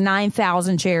piling like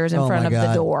 9,000 chairs in front of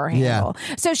the door handle.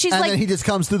 Yeah. So she's and like, then he just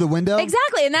comes through the window.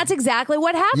 Exactly, and that's exactly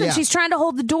what happened. Yeah. She's trying to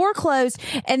hold the door closed,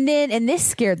 and this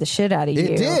scared the shit out of you.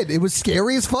 It did. It was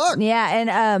scary as fuck. Yeah,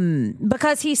 and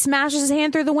because he smashes his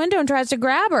hand through the window and tries to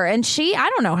grab her, and I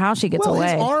don't know how she gets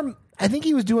away. His arm, I think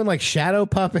he was doing like shadow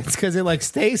puppets because it like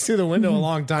stays through the window a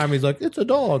long time. He's like, it's a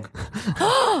dog.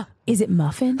 Is it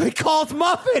Muffin? He calls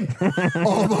Muffin.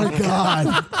 Oh my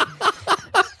god.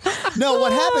 No,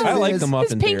 what happens I like is the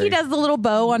muffin Pinky theory. does the little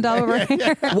bow on top of her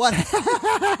hair.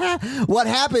 what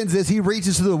happens is he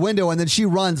reaches to the window and then she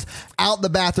runs out the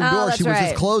bathroom door that's she was right.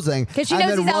 just closing 'Cause she and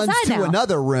knows then he's runs outside to now.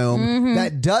 another room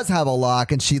that does have a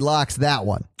lock and she locks that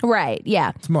one. Right,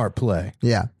 yeah. Smart play.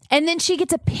 Yeah. And then she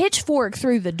gets a pitchfork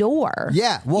through the door.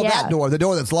 Yeah. Well, Yeah. that door, the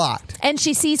door that's locked. And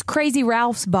she sees Crazy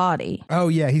Ralph's body. Oh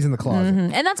yeah, he's in the closet.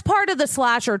 And that's part of the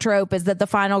slasher trope is that the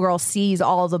final girl sees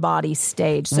all the bodies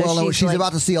staged. So Well, she's like-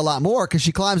 about to see a lot more because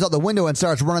she climbs out the window and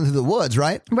starts running through the woods,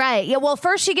 right? Right. Yeah. Well,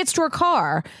 first she gets to her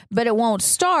car, but it won't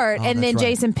start. and then that's right.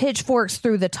 Jason pitchforks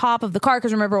through the top of the car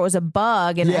because remember it was a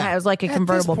bug and Yeah. it was like a At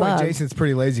convertible this point, bug. Jason's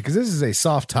pretty lazy because this is a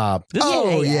soft top.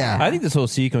 Oh, yeah. I think this whole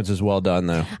sequence is well done,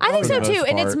 though. I think for so the too, most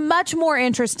and it's part. much more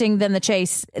interesting than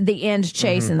the end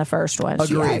chase in the first one. I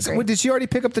Agreed. agree. Did she already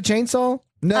pick up the chainsaw?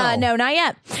 No. No, not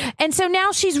yet. And so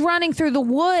now she's running through the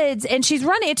woods and she's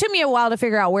running. It took me a while to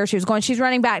figure out where she was going. She's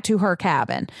running back to her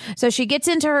cabin. So she gets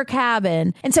into her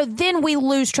cabin. And so then we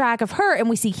lose track of her and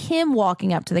we see him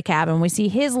walking up to the cabin. We see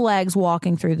his legs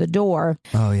walking through the door.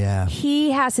 Oh, yeah.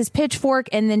 He has his pitchfork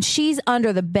and then she's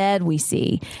under the bed we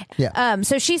see. Yeah.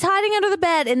 So she's hiding under the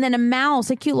bed and then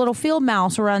a cute little field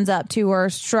mouse runs up to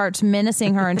her, starts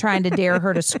menacing her and trying to dare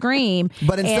her to scream.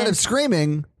 But instead And of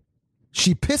screaming,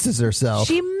 she pisses herself.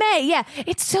 she may. Yeah.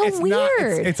 It's so It's weird.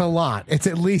 not. It's a lot. It's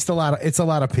at least a lot. It's a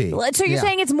lot of pee. So you're Yeah.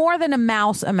 saying it's more than a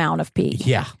mouse amount of pee?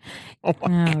 Yeah. Do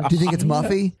you think it's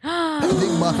Muffy? Do you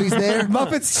think Muffy's there?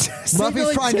 Muppets.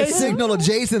 Muffy's trying to signal to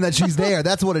Jason that she's there.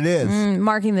 That's what it is.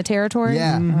 Marking the territory?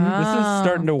 Yeah. This is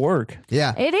starting to work.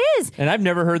 Yeah. It is. And I've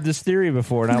never heard this theory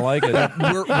before, and I like it.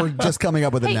 We're just coming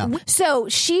up with it now. So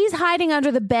she's hiding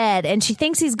under the bed and she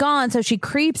thinks he's gone, so she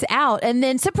creeps out and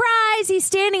then surprise, he's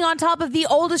standing on top of the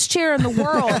oldest chair in the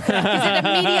world because it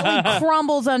immediately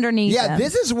crumbles underneath Yeah, him.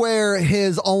 this is where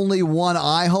his only one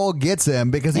eye hole gets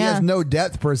him because he Yeah. has no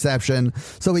depth perception,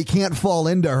 so he can't fall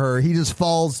into her. He just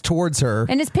falls towards her.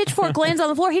 And his pitchfork lands on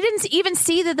the floor. He didn't even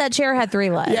see that chair had 3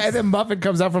 legs. Yeah, and then Muffin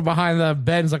comes out from behind the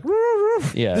bed and is like, "Roo, roo."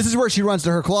 Yeah. This is where she runs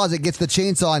to her closet, gets the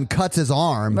chainsaw, and cuts his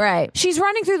arm. Right. She's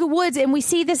running through the woods, and we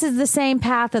see this is the same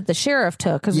path that the sheriff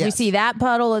took because we Yes. see that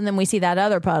puddle, and then we see that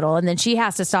other puddle, and then she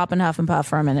has to stop and huff and puff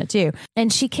for a minute too.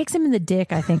 And she kicks him in the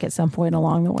dick, I think, at some point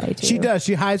along the way too. She does.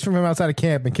 She hides from him outside of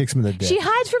camp and kicks him in the dick. She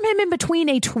hides from him in between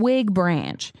a twig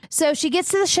branch. So she gets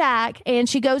to the shack and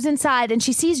she goes inside and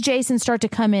she sees Jason start to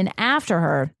come in after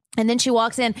her. And then she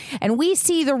walks in and we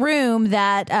see the room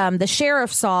that the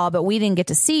sheriff saw, but we didn't get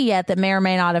to see yet, that may or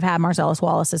may not have had Marcellus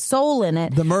Wallace's soul in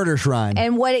it. The murder shrine.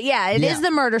 And it is Yeah.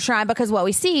 the murder shrine because what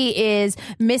we see is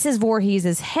Mrs.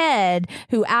 Voorhees' head,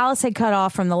 who Alice had cut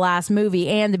off from the last movie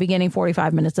and the beginning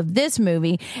 45 minutes of this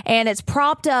movie. And it's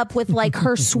propped up with like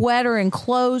her sweater and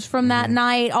clothes from that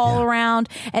night all around.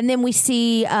 And then we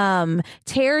see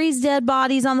Terry's dead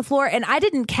bodies on the floor. And I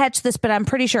didn't catch this, but I'm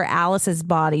pretty sure Alice's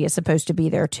body is supposed to be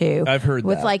there too. too. I've heard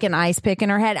with that. like an ice pick in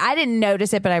her head. I didn't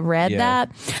notice it, but I read that.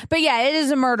 But yeah, it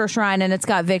is a murder shrine and it's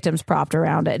got victims propped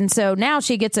around it. And so now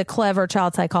she gets a clever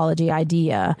child psychology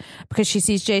idea because she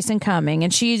sees Jason coming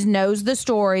and she knows the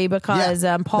story because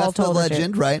Paul that's told the her to.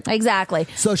 legend, right? Exactly.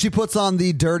 So she puts on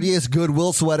the dirtiest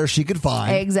Goodwill sweater she could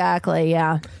find. Exactly.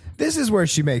 Yeah. This is where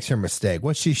she makes her mistake.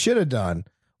 What she should have done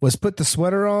was put the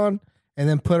sweater on and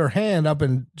then put her hand up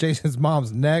in Jason's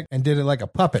mom's neck and did it like a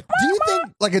puppet. Do you think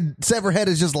like a severed head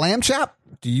is just lamb chop?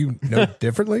 Do you know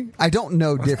differently? I don't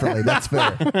know differently. That's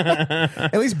fair.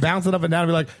 At least bounce it up and down and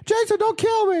be like, Jason, don't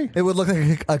kill me. It would look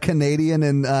like a Canadian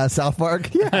in South Park.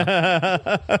 Yeah,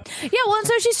 well, and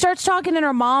so she starts talking in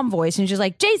her mom voice, and she's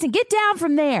like, "Jason, get down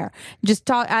from there." Just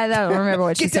talk. I don't remember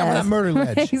what she says. Get down from that murder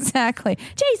ledge. Exactly,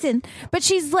 Jason. But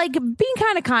she's like being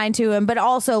kind of kind to him, but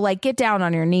also like, get down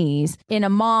on your knees in a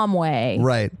mom way,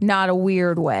 Right? Not a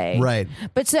weird way, Right.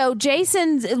 But so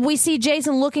we see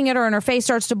Jason looking at her, and her face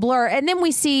starts to blur, and then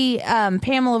we see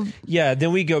Pamela. Yeah,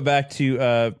 then we go back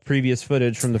to previous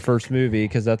footage from the first movie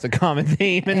because that's a common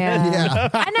theme. And Yeah.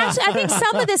 And actually, I think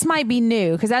some of this might be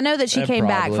new because I know that she came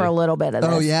back probably. for a little bit of this.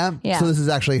 Oh yeah. Yeah. So this is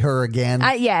actually her again.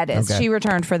 Yeah, it is. Okay. She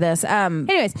returned for this.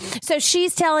 Anyways, so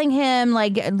she's telling him,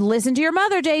 like, listen to your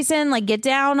mother, Jason, like, get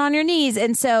down on your knees.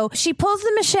 And so she pulls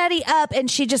the machete up and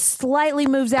she just slightly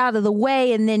moves out of the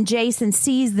way. And then Jason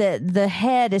sees that the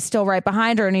head is still right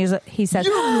behind her. And he says,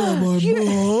 You're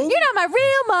not my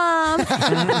real mom.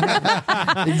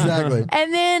 Exactly.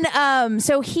 And then,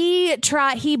 so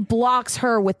he blocks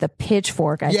her with the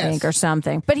pitchfork, I Yes. think, or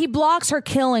something. But he blocks her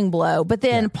killing blow. But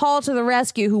then Paul to the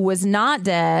rescue, who was not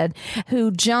dead,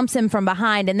 who jumps him from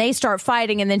behind, and they start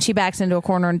fighting. And then she backs into a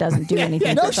corner and doesn't do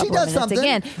anything. No, for a she couple does of minutes something.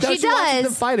 again. No, she watches does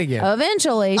them fight again.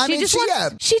 eventually. I mean,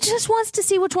 she just wants to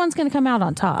see which one's going to come out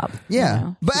on top. Yeah. you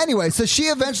know? But anyway, so she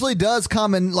eventually does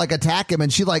come and like attack him,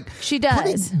 and she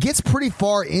gets pretty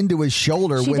far into his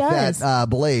shoulder She with does. that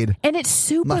blade. And it's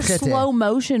super Machete. slow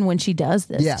motion when she does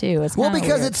this Yeah. too. It's well, kinda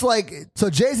because weird. it's like, so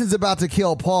Jason's about to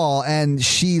kill Paul and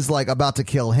she's like about to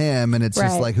kill him, and it's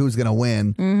just Right. like, who's going to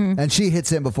win? Mm-hmm. And she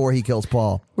hits him before he kills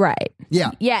Paul. right.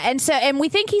 Yeah. Yeah, and we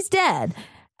think he's dead.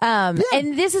 And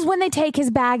this is when they take his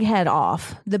bag head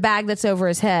off, the bag that's over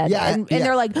his head. Yeah, and yeah.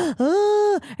 they're like,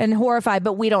 ah, and horrified,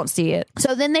 but we don't see it.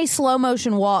 So then they slow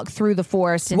motion walk through the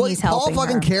forest, and Well, he's Paul helping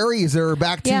fucking her. carries her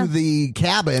back to Yeah. the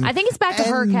cabin. I think it's back to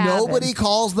and her cabin. Nobody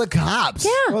calls the cops.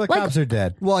 Yeah, Well, the like, cops are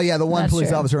dead. Well, yeah, the one That's police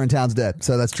true. officer in town's dead,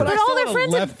 so that's true. But I all still their would've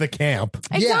friends have- left the camp.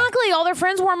 exactly. All their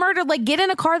friends were murdered. Like, get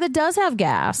in a car that does have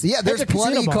gas. Yeah, there's It's a casino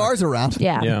plenty of bar. cars around.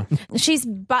 Yeah. Yeah. She's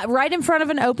right in front of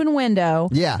an open window.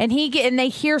 Yeah. And they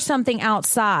hear something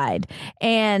outside.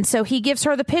 And so he gives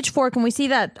her the pitchfork, and we see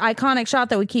that iconic shot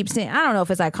that we keep seeing. I don't know if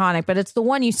it's iconic, but it's the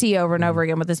one you see over and over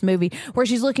again with this movie, where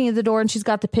she's looking at the door and she's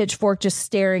got the pitchfork just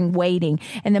staring, waiting.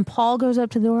 And then Paul goes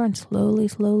up to the door and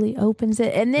slowly opens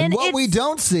it. And then And what we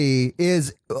don't see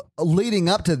is leading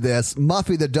up to this,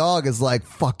 Muffy the dog is like,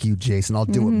 fuck you, Jason, I'll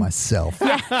do it myself.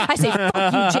 Yeah, I say,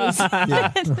 fuck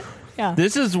you, Jason.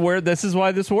 This is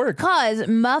why this works. Because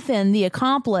Muffin, the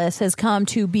accomplice, has come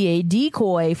to be a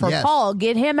decoy for Yes. Paul.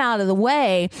 Get him out of the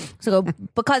way. So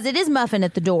because it is Muffin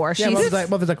at the door. Yeah, Muffin's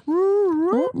like,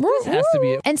 Has to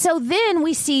be. And so then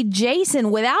we see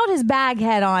Jason without his bag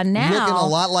head on now. Looking a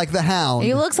lot like the Hound.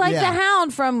 He looks like Yeah. the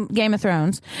Hound from Game of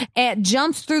Thrones, and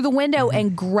jumps through the window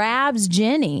and grabs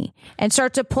Jenny and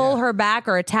starts to pull her back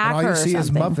or attack and all her you or see is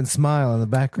something. Muffin smile in the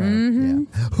background.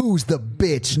 Yeah. Who's the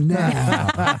bitch now?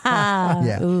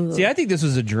 Yeah. See, I think this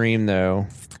was a dream though,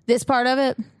 This part of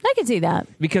it, I can see that.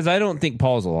 because I don't think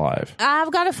Paul's alive.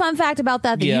 I've got a fun fact about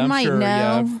that Yeah, you I'm might sure, know.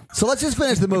 yeah. So let's just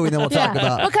finish the movie, then we'll talk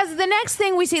about. Because the next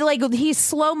thing we see, like, he's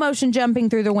slow motion jumping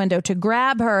through the window to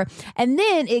grab her, and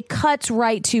then it cuts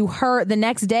right to her the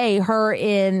next day, her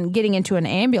in getting into an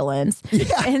ambulance,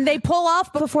 and they pull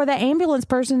off before the ambulance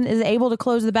person is able to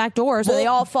close the back door, so they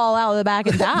all fall out of the back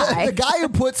and die. The guy who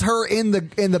puts her in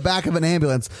the back of an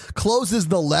ambulance closes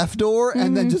the left door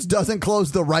and then just doesn't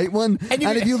close the right one. And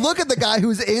if you look at the guy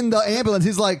who's in the ambulance,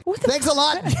 he's like, "Thanks a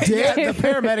lot, Yeah, Dick." the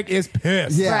paramedic is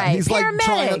pissed. Yeah, Right. he's like trying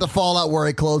Paramedic. not to fall out where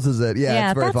he closes it. Yeah,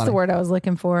 Yeah, it's very that's funny. the word I was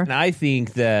looking for. And I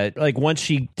think that, like, once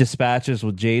she dispatches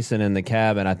with Jason in the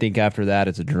cabin, I think after that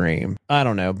it's a dream. I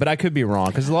don't know, but I could be wrong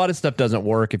because a lot of stuff doesn't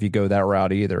work if you go that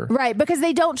route either. Right, because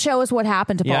they don't show us what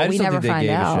happened to Paul. Yeah, I We just don't never think they find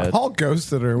gave a out. shit. Paul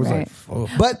ghosted her. It was Right. like, oh.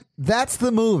 But that's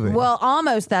the movie. Well,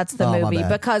 almost that's the Oh, my movie bad.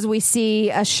 because we see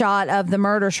a shot of the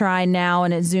murder shrine now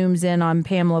and it zooms in on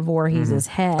Pamela Voorhees'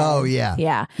 head. oh yeah,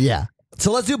 Yeah. yeah.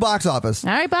 So let's do box office.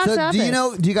 All right, box so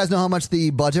office. Do you guys know how much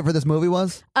the budget for this movie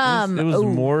was? It was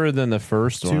more than the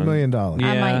first one. $2 million.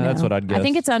 Yeah, I might know. that's what I'd guess. I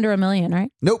think it's under $1 million,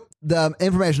 right? Nope. the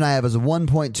information I have is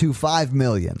 $1.25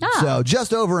 million. So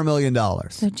just over $1 million.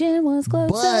 So Jen was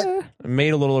closer. It made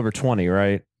a little over 20,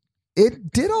 right?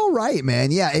 It did all right,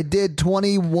 man. Yeah, it did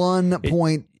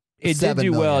 21.7 It did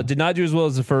do well. It did not do as well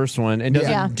as the first one, and doesn't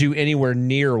Yeah. do anywhere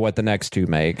near what the next two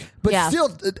make. But Yeah. still,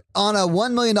 on a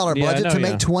 $1 million budget to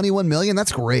make $21 million,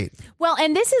 that's great. Well,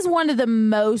 and this is one of the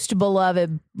most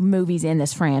beloved movies in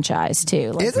this franchise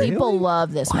too. Like, Is it? people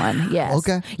love this one. Yes.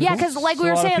 Okay. Yeah, because like So we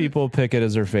a were lot saying, of people pick it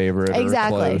as their favorite.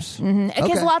 exactly. Or close.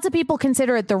 Because Okay. lots of people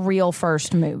consider it the real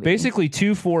first movie. Basically,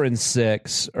 2, 4, and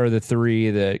 6 are the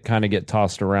three that kind of get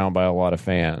tossed around by a lot of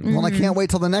fans. Well, I can't wait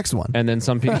till the next one. And then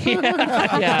some people,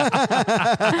 yeah. Hey,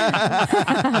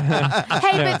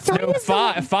 but 3 is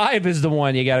the 5 is the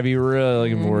one you got to be really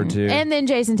looking forward to. And then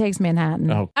Jason Takes Manhattan.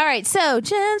 Oh. All right, so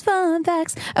Jen's Fun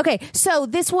Facts. Okay, so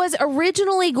this was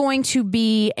originally going to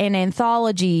be an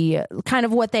anthology, kind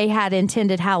of what they had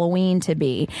intended Halloween to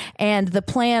be. And the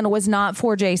plan was not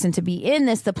for Jason to be in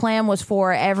this. The plan was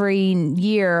for every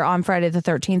year on Friday the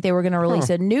 13th, they were going to release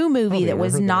a new movie that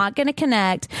was not going to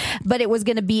connect, but it was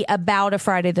going to be about a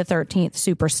Friday the 13th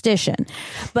superstition.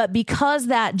 But because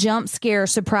that jump scare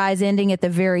surprise ending at the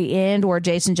very end where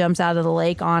Jason jumps out of the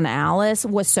lake on Alice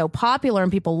was so popular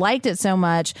and people liked it so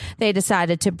much, they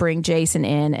decided to bring Jason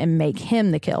in and make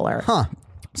him the killer.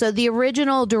 So the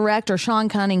original director, Sean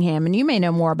Cunningham, and you may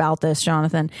know more about this,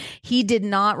 Jonathan, he did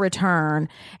not return.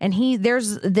 And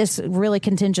there's this really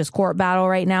contentious court battle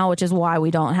right now, which is why we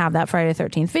don't have that Friday the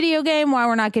 13th video game, why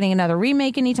we're not getting another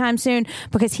remake anytime soon,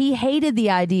 because he hated the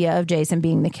idea of Jason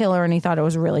being the killer and he thought it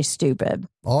was really stupid.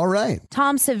 All right.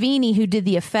 Tom Savini, who did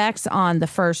the effects on the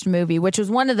first movie, which was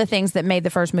one of the things that made the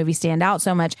first movie stand out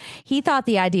so much, he thought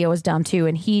the idea was dumb too,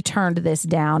 and he turned this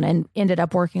down and ended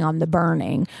up working on The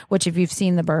Burning, which if you've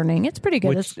seen The Burning, it's pretty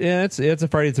good. It's a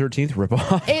Friday the 13th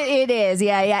ripoff. It is,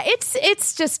 yeah.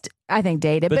 It's just, I think,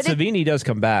 dated. But Savini does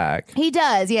come back. He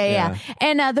does, yeah.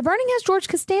 And The Burning has George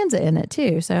Costanza in it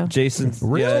too. So Jason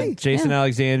Really?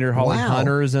 Alexander, Holly Wow.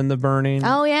 Hunter is in The Burning.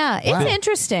 oh yeah, it's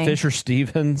interesting. Fisher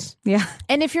Stevens. Yeah.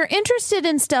 And if you're interested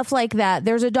in stuff like that,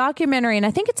 there's a documentary, and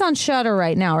I think it's on Shudder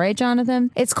right now, right, Jonathan?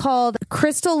 It's called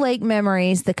Crystal Lake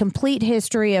Memories: The Complete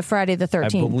History of Friday the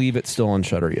 13th. I believe it's still on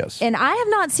Shudder, yes. And I have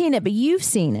not seen it, but you've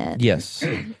seen it. Yes.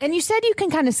 And you said you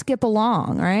can kind of skip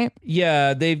along, right?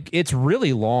 Yeah, it's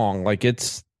really long. Like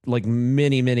it's like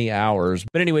many hours.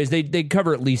 But anyways, they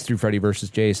cover at least through Freddy versus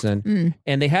Jason,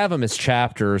 and they have them as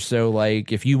chapters. So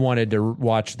like if you wanted to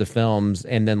watch the films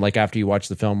and then like after you watch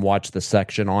the film, watch the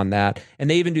section on that. And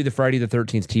they even do the Friday the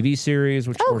 13th TV series,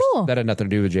 which of course cool. that had nothing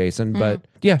to do with Jason. But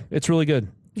yeah, it's really good.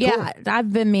 Yeah,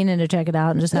 I've been meaning to check it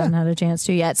out and just haven't had a chance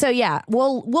to yet. So yeah,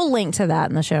 we'll link to that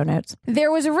in the show notes. There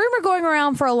was a rumor going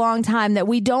around for a long time that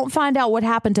we don't find out what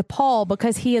happened to Paul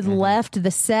because he had left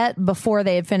the set before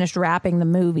they had finished wrapping the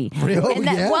movie. Really? And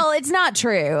that, well, it's not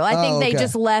true. I think they okay.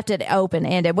 just left it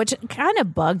open-ended, which kind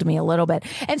of bugged me a little bit.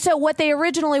 And so what they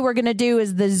originally were going to do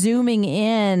is the zooming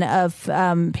in of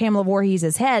Pamela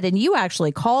Voorhees' head, and you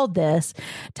actually called this,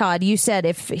 Todd. You said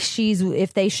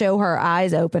if they show her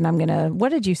eyes open, I'm going to, what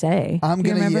did you say? I'm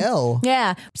going to yell.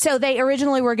 Yeah. So they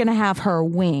originally were going to have her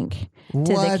wink to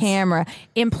the What? camera,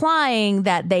 implying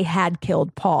that they had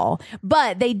killed Paul.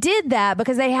 But they did that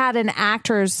because they had an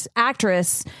actress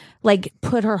like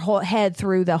put her whole head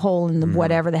through the hole in the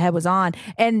whatever the head was on,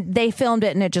 and they filmed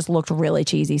it and it just looked really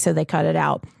cheesy, so they cut it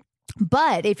out.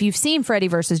 But if you've seen Freddy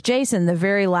versus Jason, the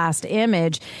very last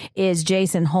image is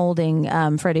Jason holding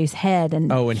Freddy's head,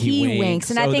 and, he winks.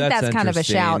 And Oh, I think that's that's kind of a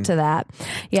interesting. shout to that.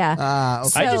 Yeah.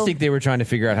 Okay. I just think they were trying to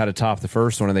figure out how to top the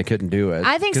first one, and they couldn't do it.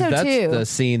 I think 'Cause so, that's too. the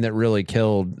scene that really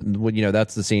killed.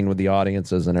 That's the scene with the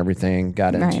audiences and everything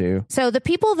got into. So the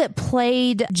people that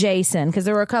played Jason, because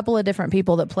there were a couple of different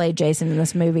people that played Jason in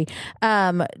this movie,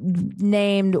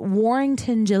 named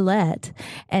Warrington Gillette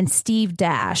and Steve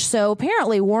Dash. So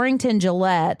apparently Warrington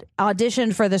Gillette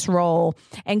auditioned for this role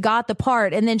and got the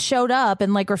part, and then showed up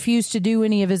and like refused to do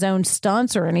any of his own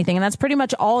stunts or anything. And that's pretty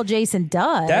much all Jason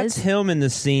does. That's him in the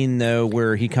scene though,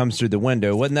 where he comes through the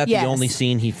window. Wasn't that Yes. the only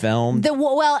scene he filmed?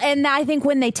 Well, and I think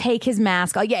when they take his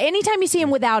mask, anytime you see him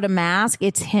without a mask,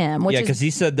 it's him. Which Yeah, is because he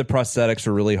said the prosthetics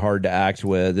are really hard to act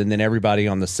with, and then everybody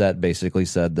on the set basically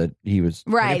said that he was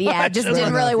right. Yeah, just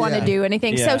didn't really want to do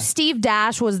anything. Yeah. So Steve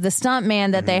Dash was the stunt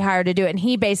man that they hired to do it, and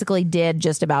he basically did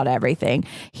just about about everything.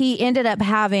 He ended up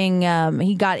having,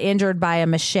 he got injured by a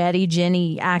machete.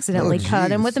 Jenny accidentally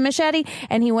cut him with a machete,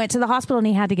 and he went to the hospital and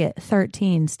he had to get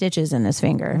 13 stitches in his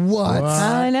finger. What?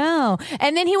 I know.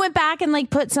 And then he went back and like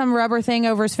put some rubber thing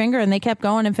over his finger, and they kept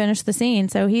going and finished the scene.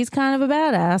 So he's kind of a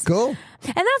badass. Cool.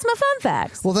 And that's my fun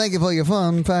facts. Well, thank you for your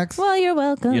fun facts. Well, you're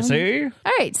welcome. You see?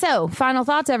 All right, so final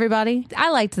thoughts, everybody. I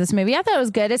liked this movie. I thought it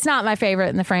was good. It's not my favorite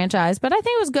in the franchise, but I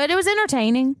think it was good. It was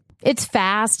entertaining. It's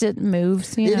fast. It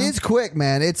moves. It is quick,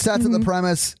 man. It sets up the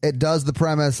premise. It does the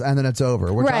premise, and then it's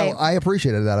over. Which Right. I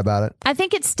appreciated that about it. I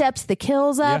think it steps the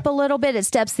kills up a little bit. It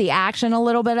steps the action a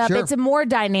little bit up. Sure. It's a more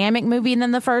dynamic movie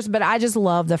than the first, but I just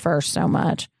love the first so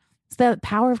much. It's the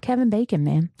power of Kevin Bacon,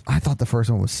 man. I thought the first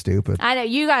one was stupid. I know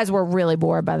you guys were really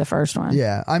bored by the first one.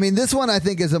 Yeah. I mean, this one I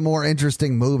think is a more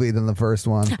interesting movie than the first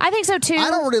one. I think so too. I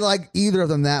don't really like either of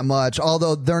them that much,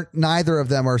 although neither of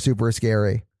them are super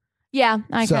scary. Yeah,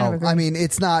 I kind of agree. I mean,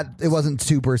 it wasn't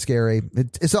super scary.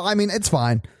 I mean, it's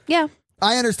fine. Yeah.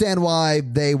 I understand why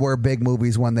they were big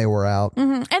movies when they were out.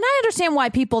 Mm-hmm. And I understand why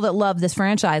people that love this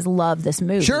franchise love this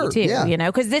movie too. Yeah. You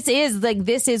know, because this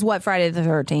is what Friday the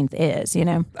 13th is. You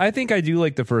know, I think I do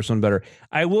like the first one better.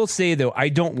 I will say though, I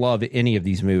don't love any of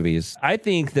these movies. I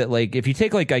think that like if you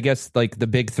take like I guess like the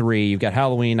big three, you've got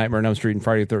Halloween, Nightmare on Elm Street, and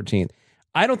Friday the 13th.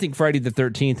 I don't think Friday the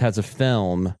 13th has a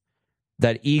film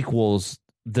that equals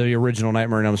the original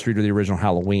Nightmare on Elm Street or the original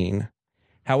Halloween.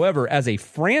 However, as a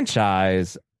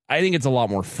franchise, I think it's a lot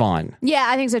more fun. Yeah,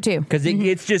 I think so too. Because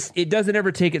it's just, it doesn't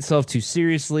ever take itself too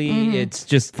seriously. It's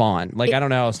just fun. Like, I don't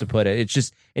know how else to put it. It's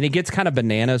just, and it gets kind of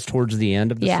bananas towards the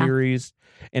end of the series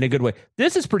in a good way.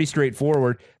 This is pretty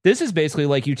straightforward. This is basically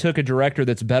like you took a director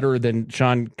that's better than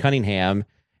Sean Cunningham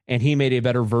and he made a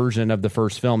better version of the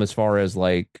first film as far as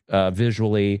like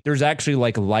visually. There's actually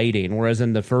like lighting, whereas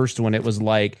in the first one it was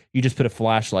like you just put a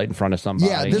flashlight in front of somebody.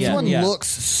 Yeah, this one looks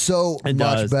so much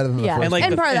better than the first. And, like,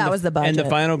 part of that was the budget. And the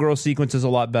final girl sequence is a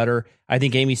lot better. I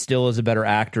think Amy Still is a better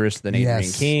actress than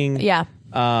Adrienne King. Yeah.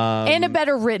 And a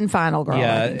better written final girl.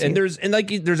 Yeah, I think, too.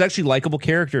 and there's actually likable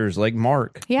characters like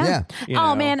Mark. Yeah. You Oh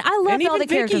know. man, I loved and all the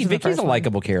even characters. Vicky. in the Vicky's first a one.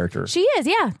 likable character. She is.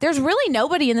 Yeah. There's really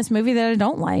nobody in this movie that I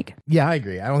don't like. Yeah, I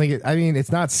agree. I don't think I mean,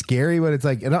 it's not scary, but it's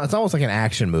like it's almost like an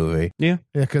action movie. Yeah,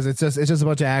 because it's just a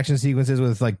bunch of action sequences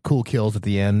with like cool kills at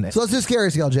the end. So let's do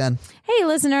scary scale, Jen. Hey,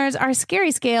 listeners, our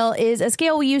scary scale is a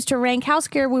scale we use to rank how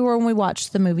scared we were when we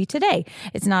watched the movie today.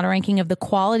 It's not a ranking of the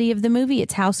quality of the movie.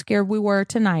 It's how scared we were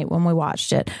tonight when we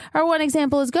watched it. Our one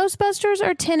example is Ghostbusters.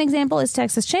 Our 10 example is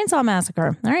Texas Chainsaw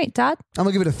Massacre. All right, Todd? I'm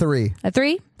going to give it a 3. A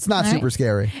 3? It's not All super right.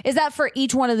 scary. Is that for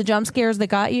each one of the jump scares that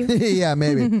got you? Yeah,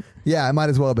 maybe. Yeah, it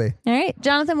might as well be. All right.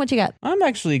 Jonathan, what you got? I'm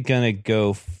actually gonna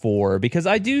go 4 because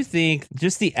I do think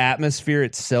just the atmosphere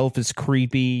itself is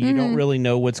creepy. You don't really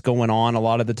know what's going on a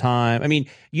lot of the time. I mean,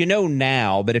 you know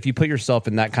now, but if you put yourself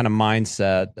in that kind of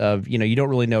mindset of, you don't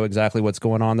really know exactly what's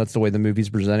going on. That's the way the movie's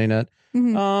presenting it.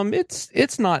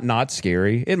 It's not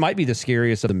scary. It might be the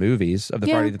scariest of the movies, of the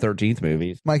Friday the 13th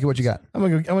movies. Mikey, what you got?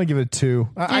 I'm gonna give it a 2.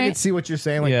 I can see what you're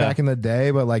saying, like back in the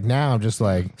day, but like now I'm just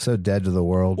like so dead to the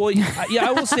world. Well, yeah,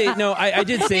 I will say no. I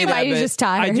did say that. You're But just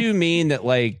tired. I do mean that,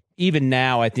 like, even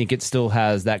now, I think it still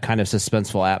has that kind of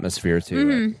suspenseful atmosphere to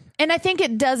it. And I think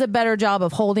it does a better job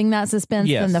of holding that suspense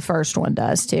than the first one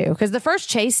does too. Because the first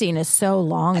chase scene is so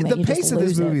long that the you pace just of this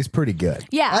lose it. movie is pretty good.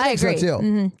 Yeah, I think so, agree.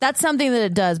 too. That's something that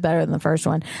it does better than the first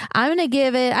one. I think I'm going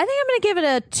to give it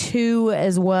a 2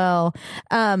 as well.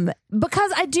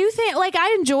 Because I do think, like,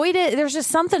 I enjoyed it. There's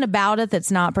just something about it that's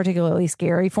not particularly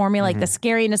scary for me. Like, the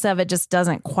scariness of it just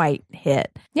doesn't quite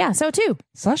hit. Yeah, so 2.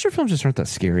 Slasher films just aren't that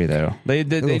scary, though. They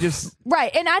just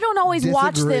Right. And I don't always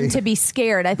watch them to be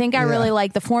scared. I think I really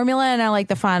like the formula and I like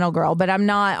the final girl, but I'm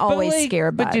not always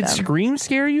scared by But did them. Scream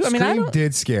scare you? I mean, Scream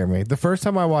did scare me. The first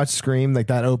time I watched Scream, like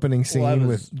that opening scene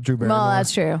with Drew Barrymore. Well,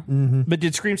 that's true. But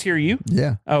did Scream scare you?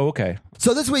 Yeah. Oh, okay.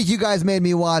 So this week you guys made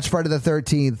me watch Friday the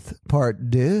 13th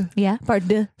Part 2. Yeah, part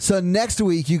 2. So next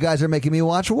week you guys are making me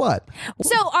watch what?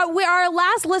 So our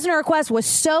last listener request was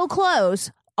so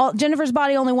close. Jennifer's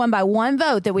Body only won by 1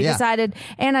 vote that we decided,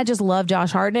 and I just love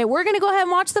Josh Hartnett. We're going to go ahead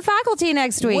and watch The Faculty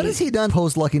next week. What has he done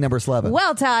post Lucky Number 11?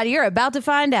 Well, Todd, you're about to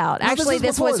find out. Actually,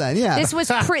 this was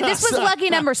Lucky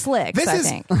Number 6, I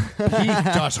think.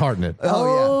 Josh Hartnett.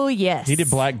 Oh, yes. He did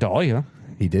Black Dahlia.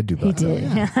 He did do both. He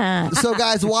did. So,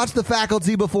 guys, watch The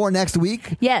Faculty before next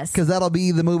week. Yes. Because that'll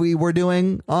be the movie we're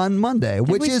doing on Monday,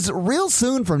 which is real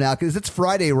soon from now because it's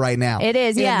Friday right now. It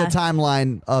is, yeah. In the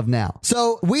timeline of now.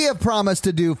 So, we have promised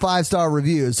to do 5-star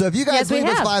reviews. So, if you guys leave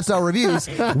us 5-star reviews,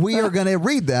 we are going to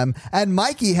read them. And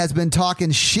Mikey has been talking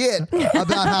shit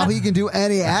about how he can do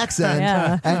any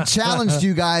accent and challenged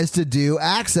you guys to do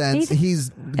accents. He's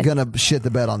going to shit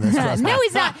the bed on this. Trust me. No,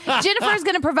 he's not. Jennifer's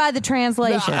going to provide the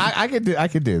translation. I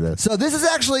could do this. So this is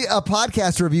actually a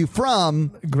podcast review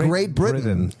from Great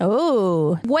Britain.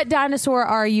 Oh, what dinosaur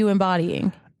are you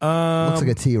embodying? Looks like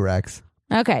a T-Rex.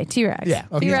 Okay, T-Rex. Yeah.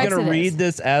 Okay. He's T-Rex going to it read is.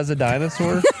 this as a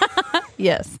dinosaur?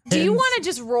 Yes. Do you want to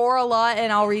just roar a lot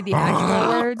and I'll read the actual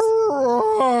words?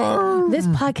 This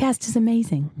podcast is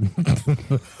amazing.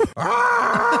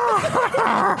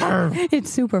 It's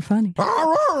super funny.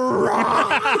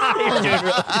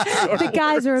 The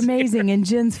guys are amazing and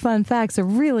Jen's fun facts are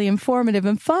really informative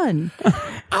and fun.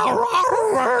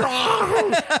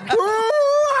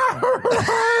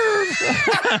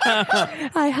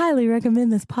 I highly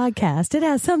recommend this podcast. It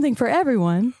has something for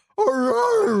everyone.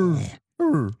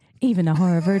 Even a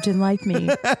horror virgin like me.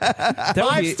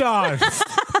 5 stars.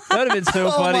 That would have been so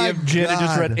funny my if Jen had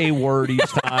just God. read a word each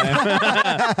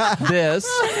time. This.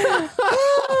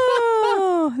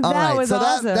 All right, was so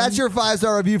awesome. that's your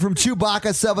 5-star review from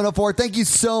Chewbacca704. Thank you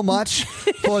so much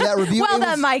for that review. Well It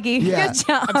done, was- Mikey. yeah. Good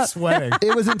job. I'm sweating.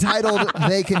 It was entitled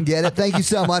They Can Get It. Thank you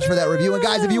so much for that review. And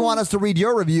guys, if you want us to read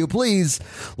your review, please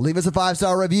leave us a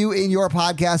 5-star review in your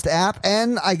podcast app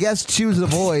and I guess choose a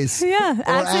voice. Yeah,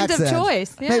 or accent of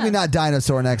choice. Yeah. Maybe not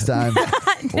dinosaur next time.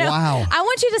 No, Wow. I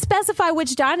want you to specify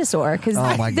which dinosaur because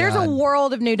Oh, my there's God. a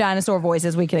world of new dinosaur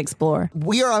voices we can explore.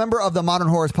 We are a member of the Modern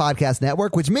Horrors Podcast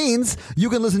Network, which means you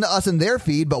can listen to us in their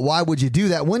feed, but why would you do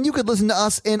that when you could listen to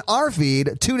us in our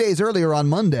feed 2 days earlier on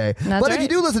Monday? That's But if right. you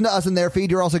do listen to us in their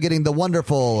feed, you're also getting the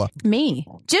wonderful... Me,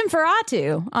 Jim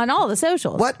Ferratu, on all the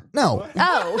socials. What? No.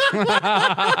 Oh,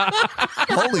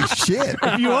 Holy shit.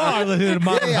 You are listening to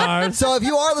Modern Horrors. So if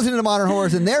you are listening to Modern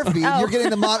Horrors in their feed, you're getting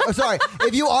the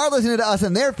if you are listening to us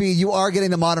in their feed, you are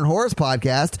getting the Modern Horrors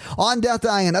podcast on Death,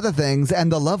 Dying, and Other Things,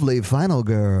 and the lovely Final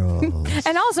Girls.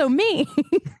 and also me.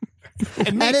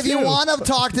 And if you want to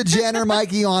talk to Jen or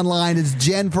Mikey online, it's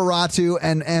Jen Ferratu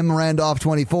and M Randolph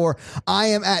 24. I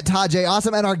am at Tajay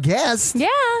Awesome, and our guest, Yeah.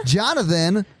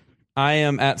 Jonathan. I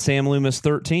am at Sam Loomis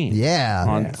 13. Yeah.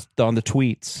 On the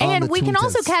tweets. And the we can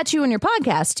also tweeters. catch you on your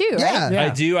podcast too, right? Yeah. I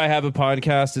do. I have a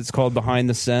podcast. It's called Behind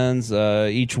the Sins.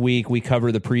 Each week we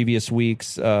cover the previous week's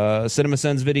Cinema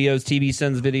Sins videos, TV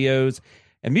Sins videos,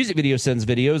 and Music Video Sins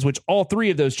videos, which all three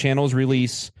of those channels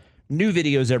release new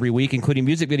videos every week, including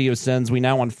Music Video Sins. We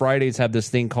now on Fridays have this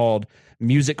thing called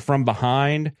Music from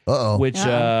Behind, which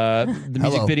the Music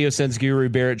Hello. Video Sins guru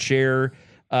Barrett Sher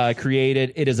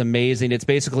created. It is amazing. It's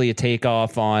basically a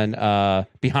takeoff on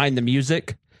Behind the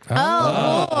Music.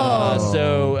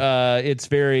 So it's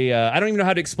very I don't even know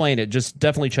how to explain it. Just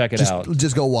definitely check it out.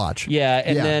 Just go watch. Yeah,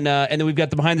 and then we've got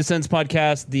the Behind the Sins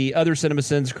podcast. The other Cinema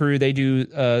Sins crew, they do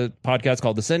a podcast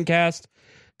called the Sincast.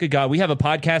 Good God, we have a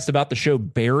podcast about the show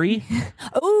Barry,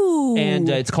 Ooh. and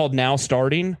it's called Now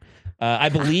Starting. I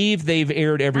believe they've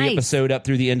aired every Nice. episode up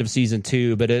through the end of season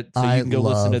 2, but so I you can go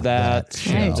listen to love that. that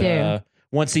show. I do too.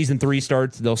 Once season 3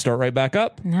 starts, they'll start right back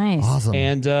up. Nice. Awesome.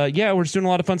 And yeah, we're just doing a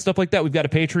lot of fun stuff like that. We've got a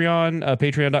Patreon,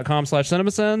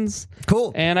 patreon.com/cinemasins.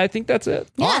 Cool. And I think that's it.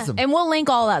 Yeah. Awesome. And we'll link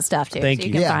all that stuff too. Thank so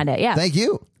you you. can find it. Yeah. Thank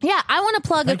you. Yeah, I want to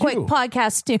plug a quick you.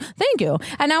 podcast too. Thank you.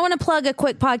 And I want to plug a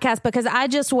quick podcast because I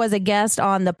just was a guest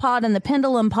on the Pod and the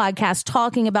Pendulum podcast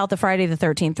talking about the Friday the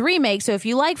 13th remake. So if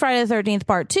you like Friday the 13th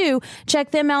Part 2, check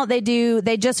them out. They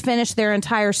just finished their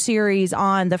entire series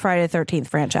on the Friday the 13th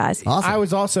franchise.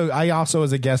 Awesome. I also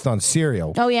was a guest on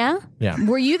Serial. Oh yeah? Yeah.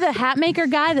 Were you the hat maker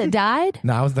guy that died?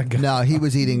 No, I was the guy. No, he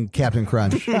was eating Captain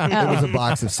Crunch. It was a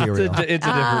box of cereal. It's a different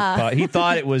pot. He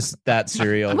thought it was that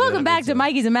cereal. Welcome back to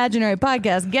Mikey's Imaginary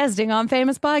Podcast, guesting on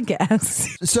famous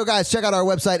podcasts. So, guys, check out our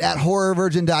website at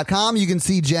horrorvirgin.com. You can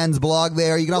see Jen's blog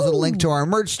there. You can also link to our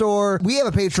merch store. We have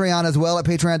a Patreon as well at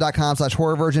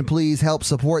patreon.com/horrorvirgin. Please help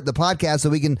support the podcast so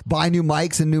we can buy new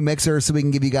mics and new mixers so we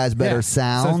can give you guys better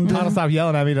sound. So stop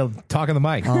yelling at me to talk in the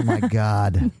mic. Oh, my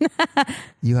God.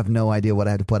 You have no idea what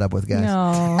I have to put up with, guys.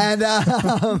 No. And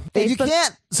if you Facebook-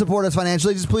 can't support us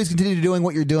financially, just please continue doing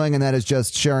what you're doing, and that is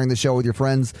just sharing the show with your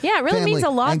friends. Yeah, it really family, means a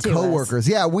lot and to us. coworkers.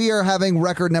 Yeah, we are having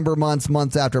record number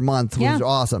months after month, which Yeah. is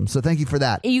awesome. So thank you for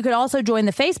that. You could also join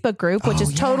the Facebook group, which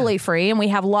is totally free, and we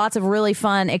have lots of really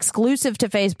fun, exclusive to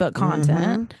Facebook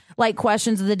content, like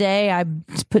questions of the day. I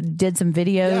did some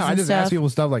videos Yeah, I and just stuff. ask people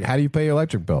stuff like, how do you pay your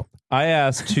electric bill? I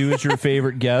asked, who is your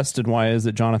favorite guest and why is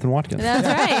it Jonathan Watkins? That's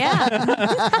right. Yeah.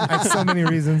 I have so many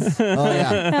reasons. Oh,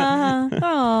 yeah.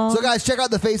 Oh. So, guys, check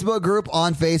out the Facebook group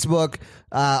on Facebook.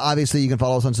 Obviously, you can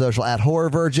follow us on social at Horror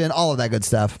Virgin, all of that good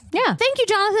stuff. Yeah. Thank you,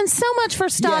 Jonathan, so much for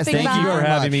stopping thank by. you Thank you for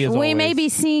having me as We always. may be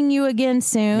seeing you again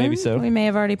soon. Maybe so. We may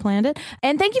have already planned it.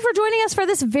 And thank you for joining us for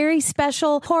this very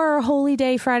special Horror Holy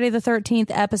Day Friday the 13th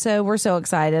episode. We're so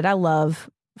excited. I love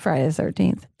Friday the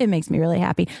 13th. It makes me really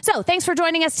happy. So thanks for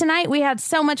joining us tonight. We had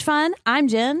so much fun. I'm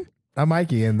Jen. I'm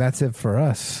Mikey, and that's it for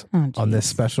us Oh, on this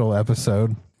special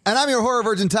episode. And I'm your Horror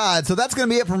Virgin Todd. So that's going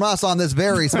to be it from us on this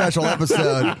very special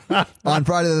episode on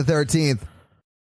Friday the 13th.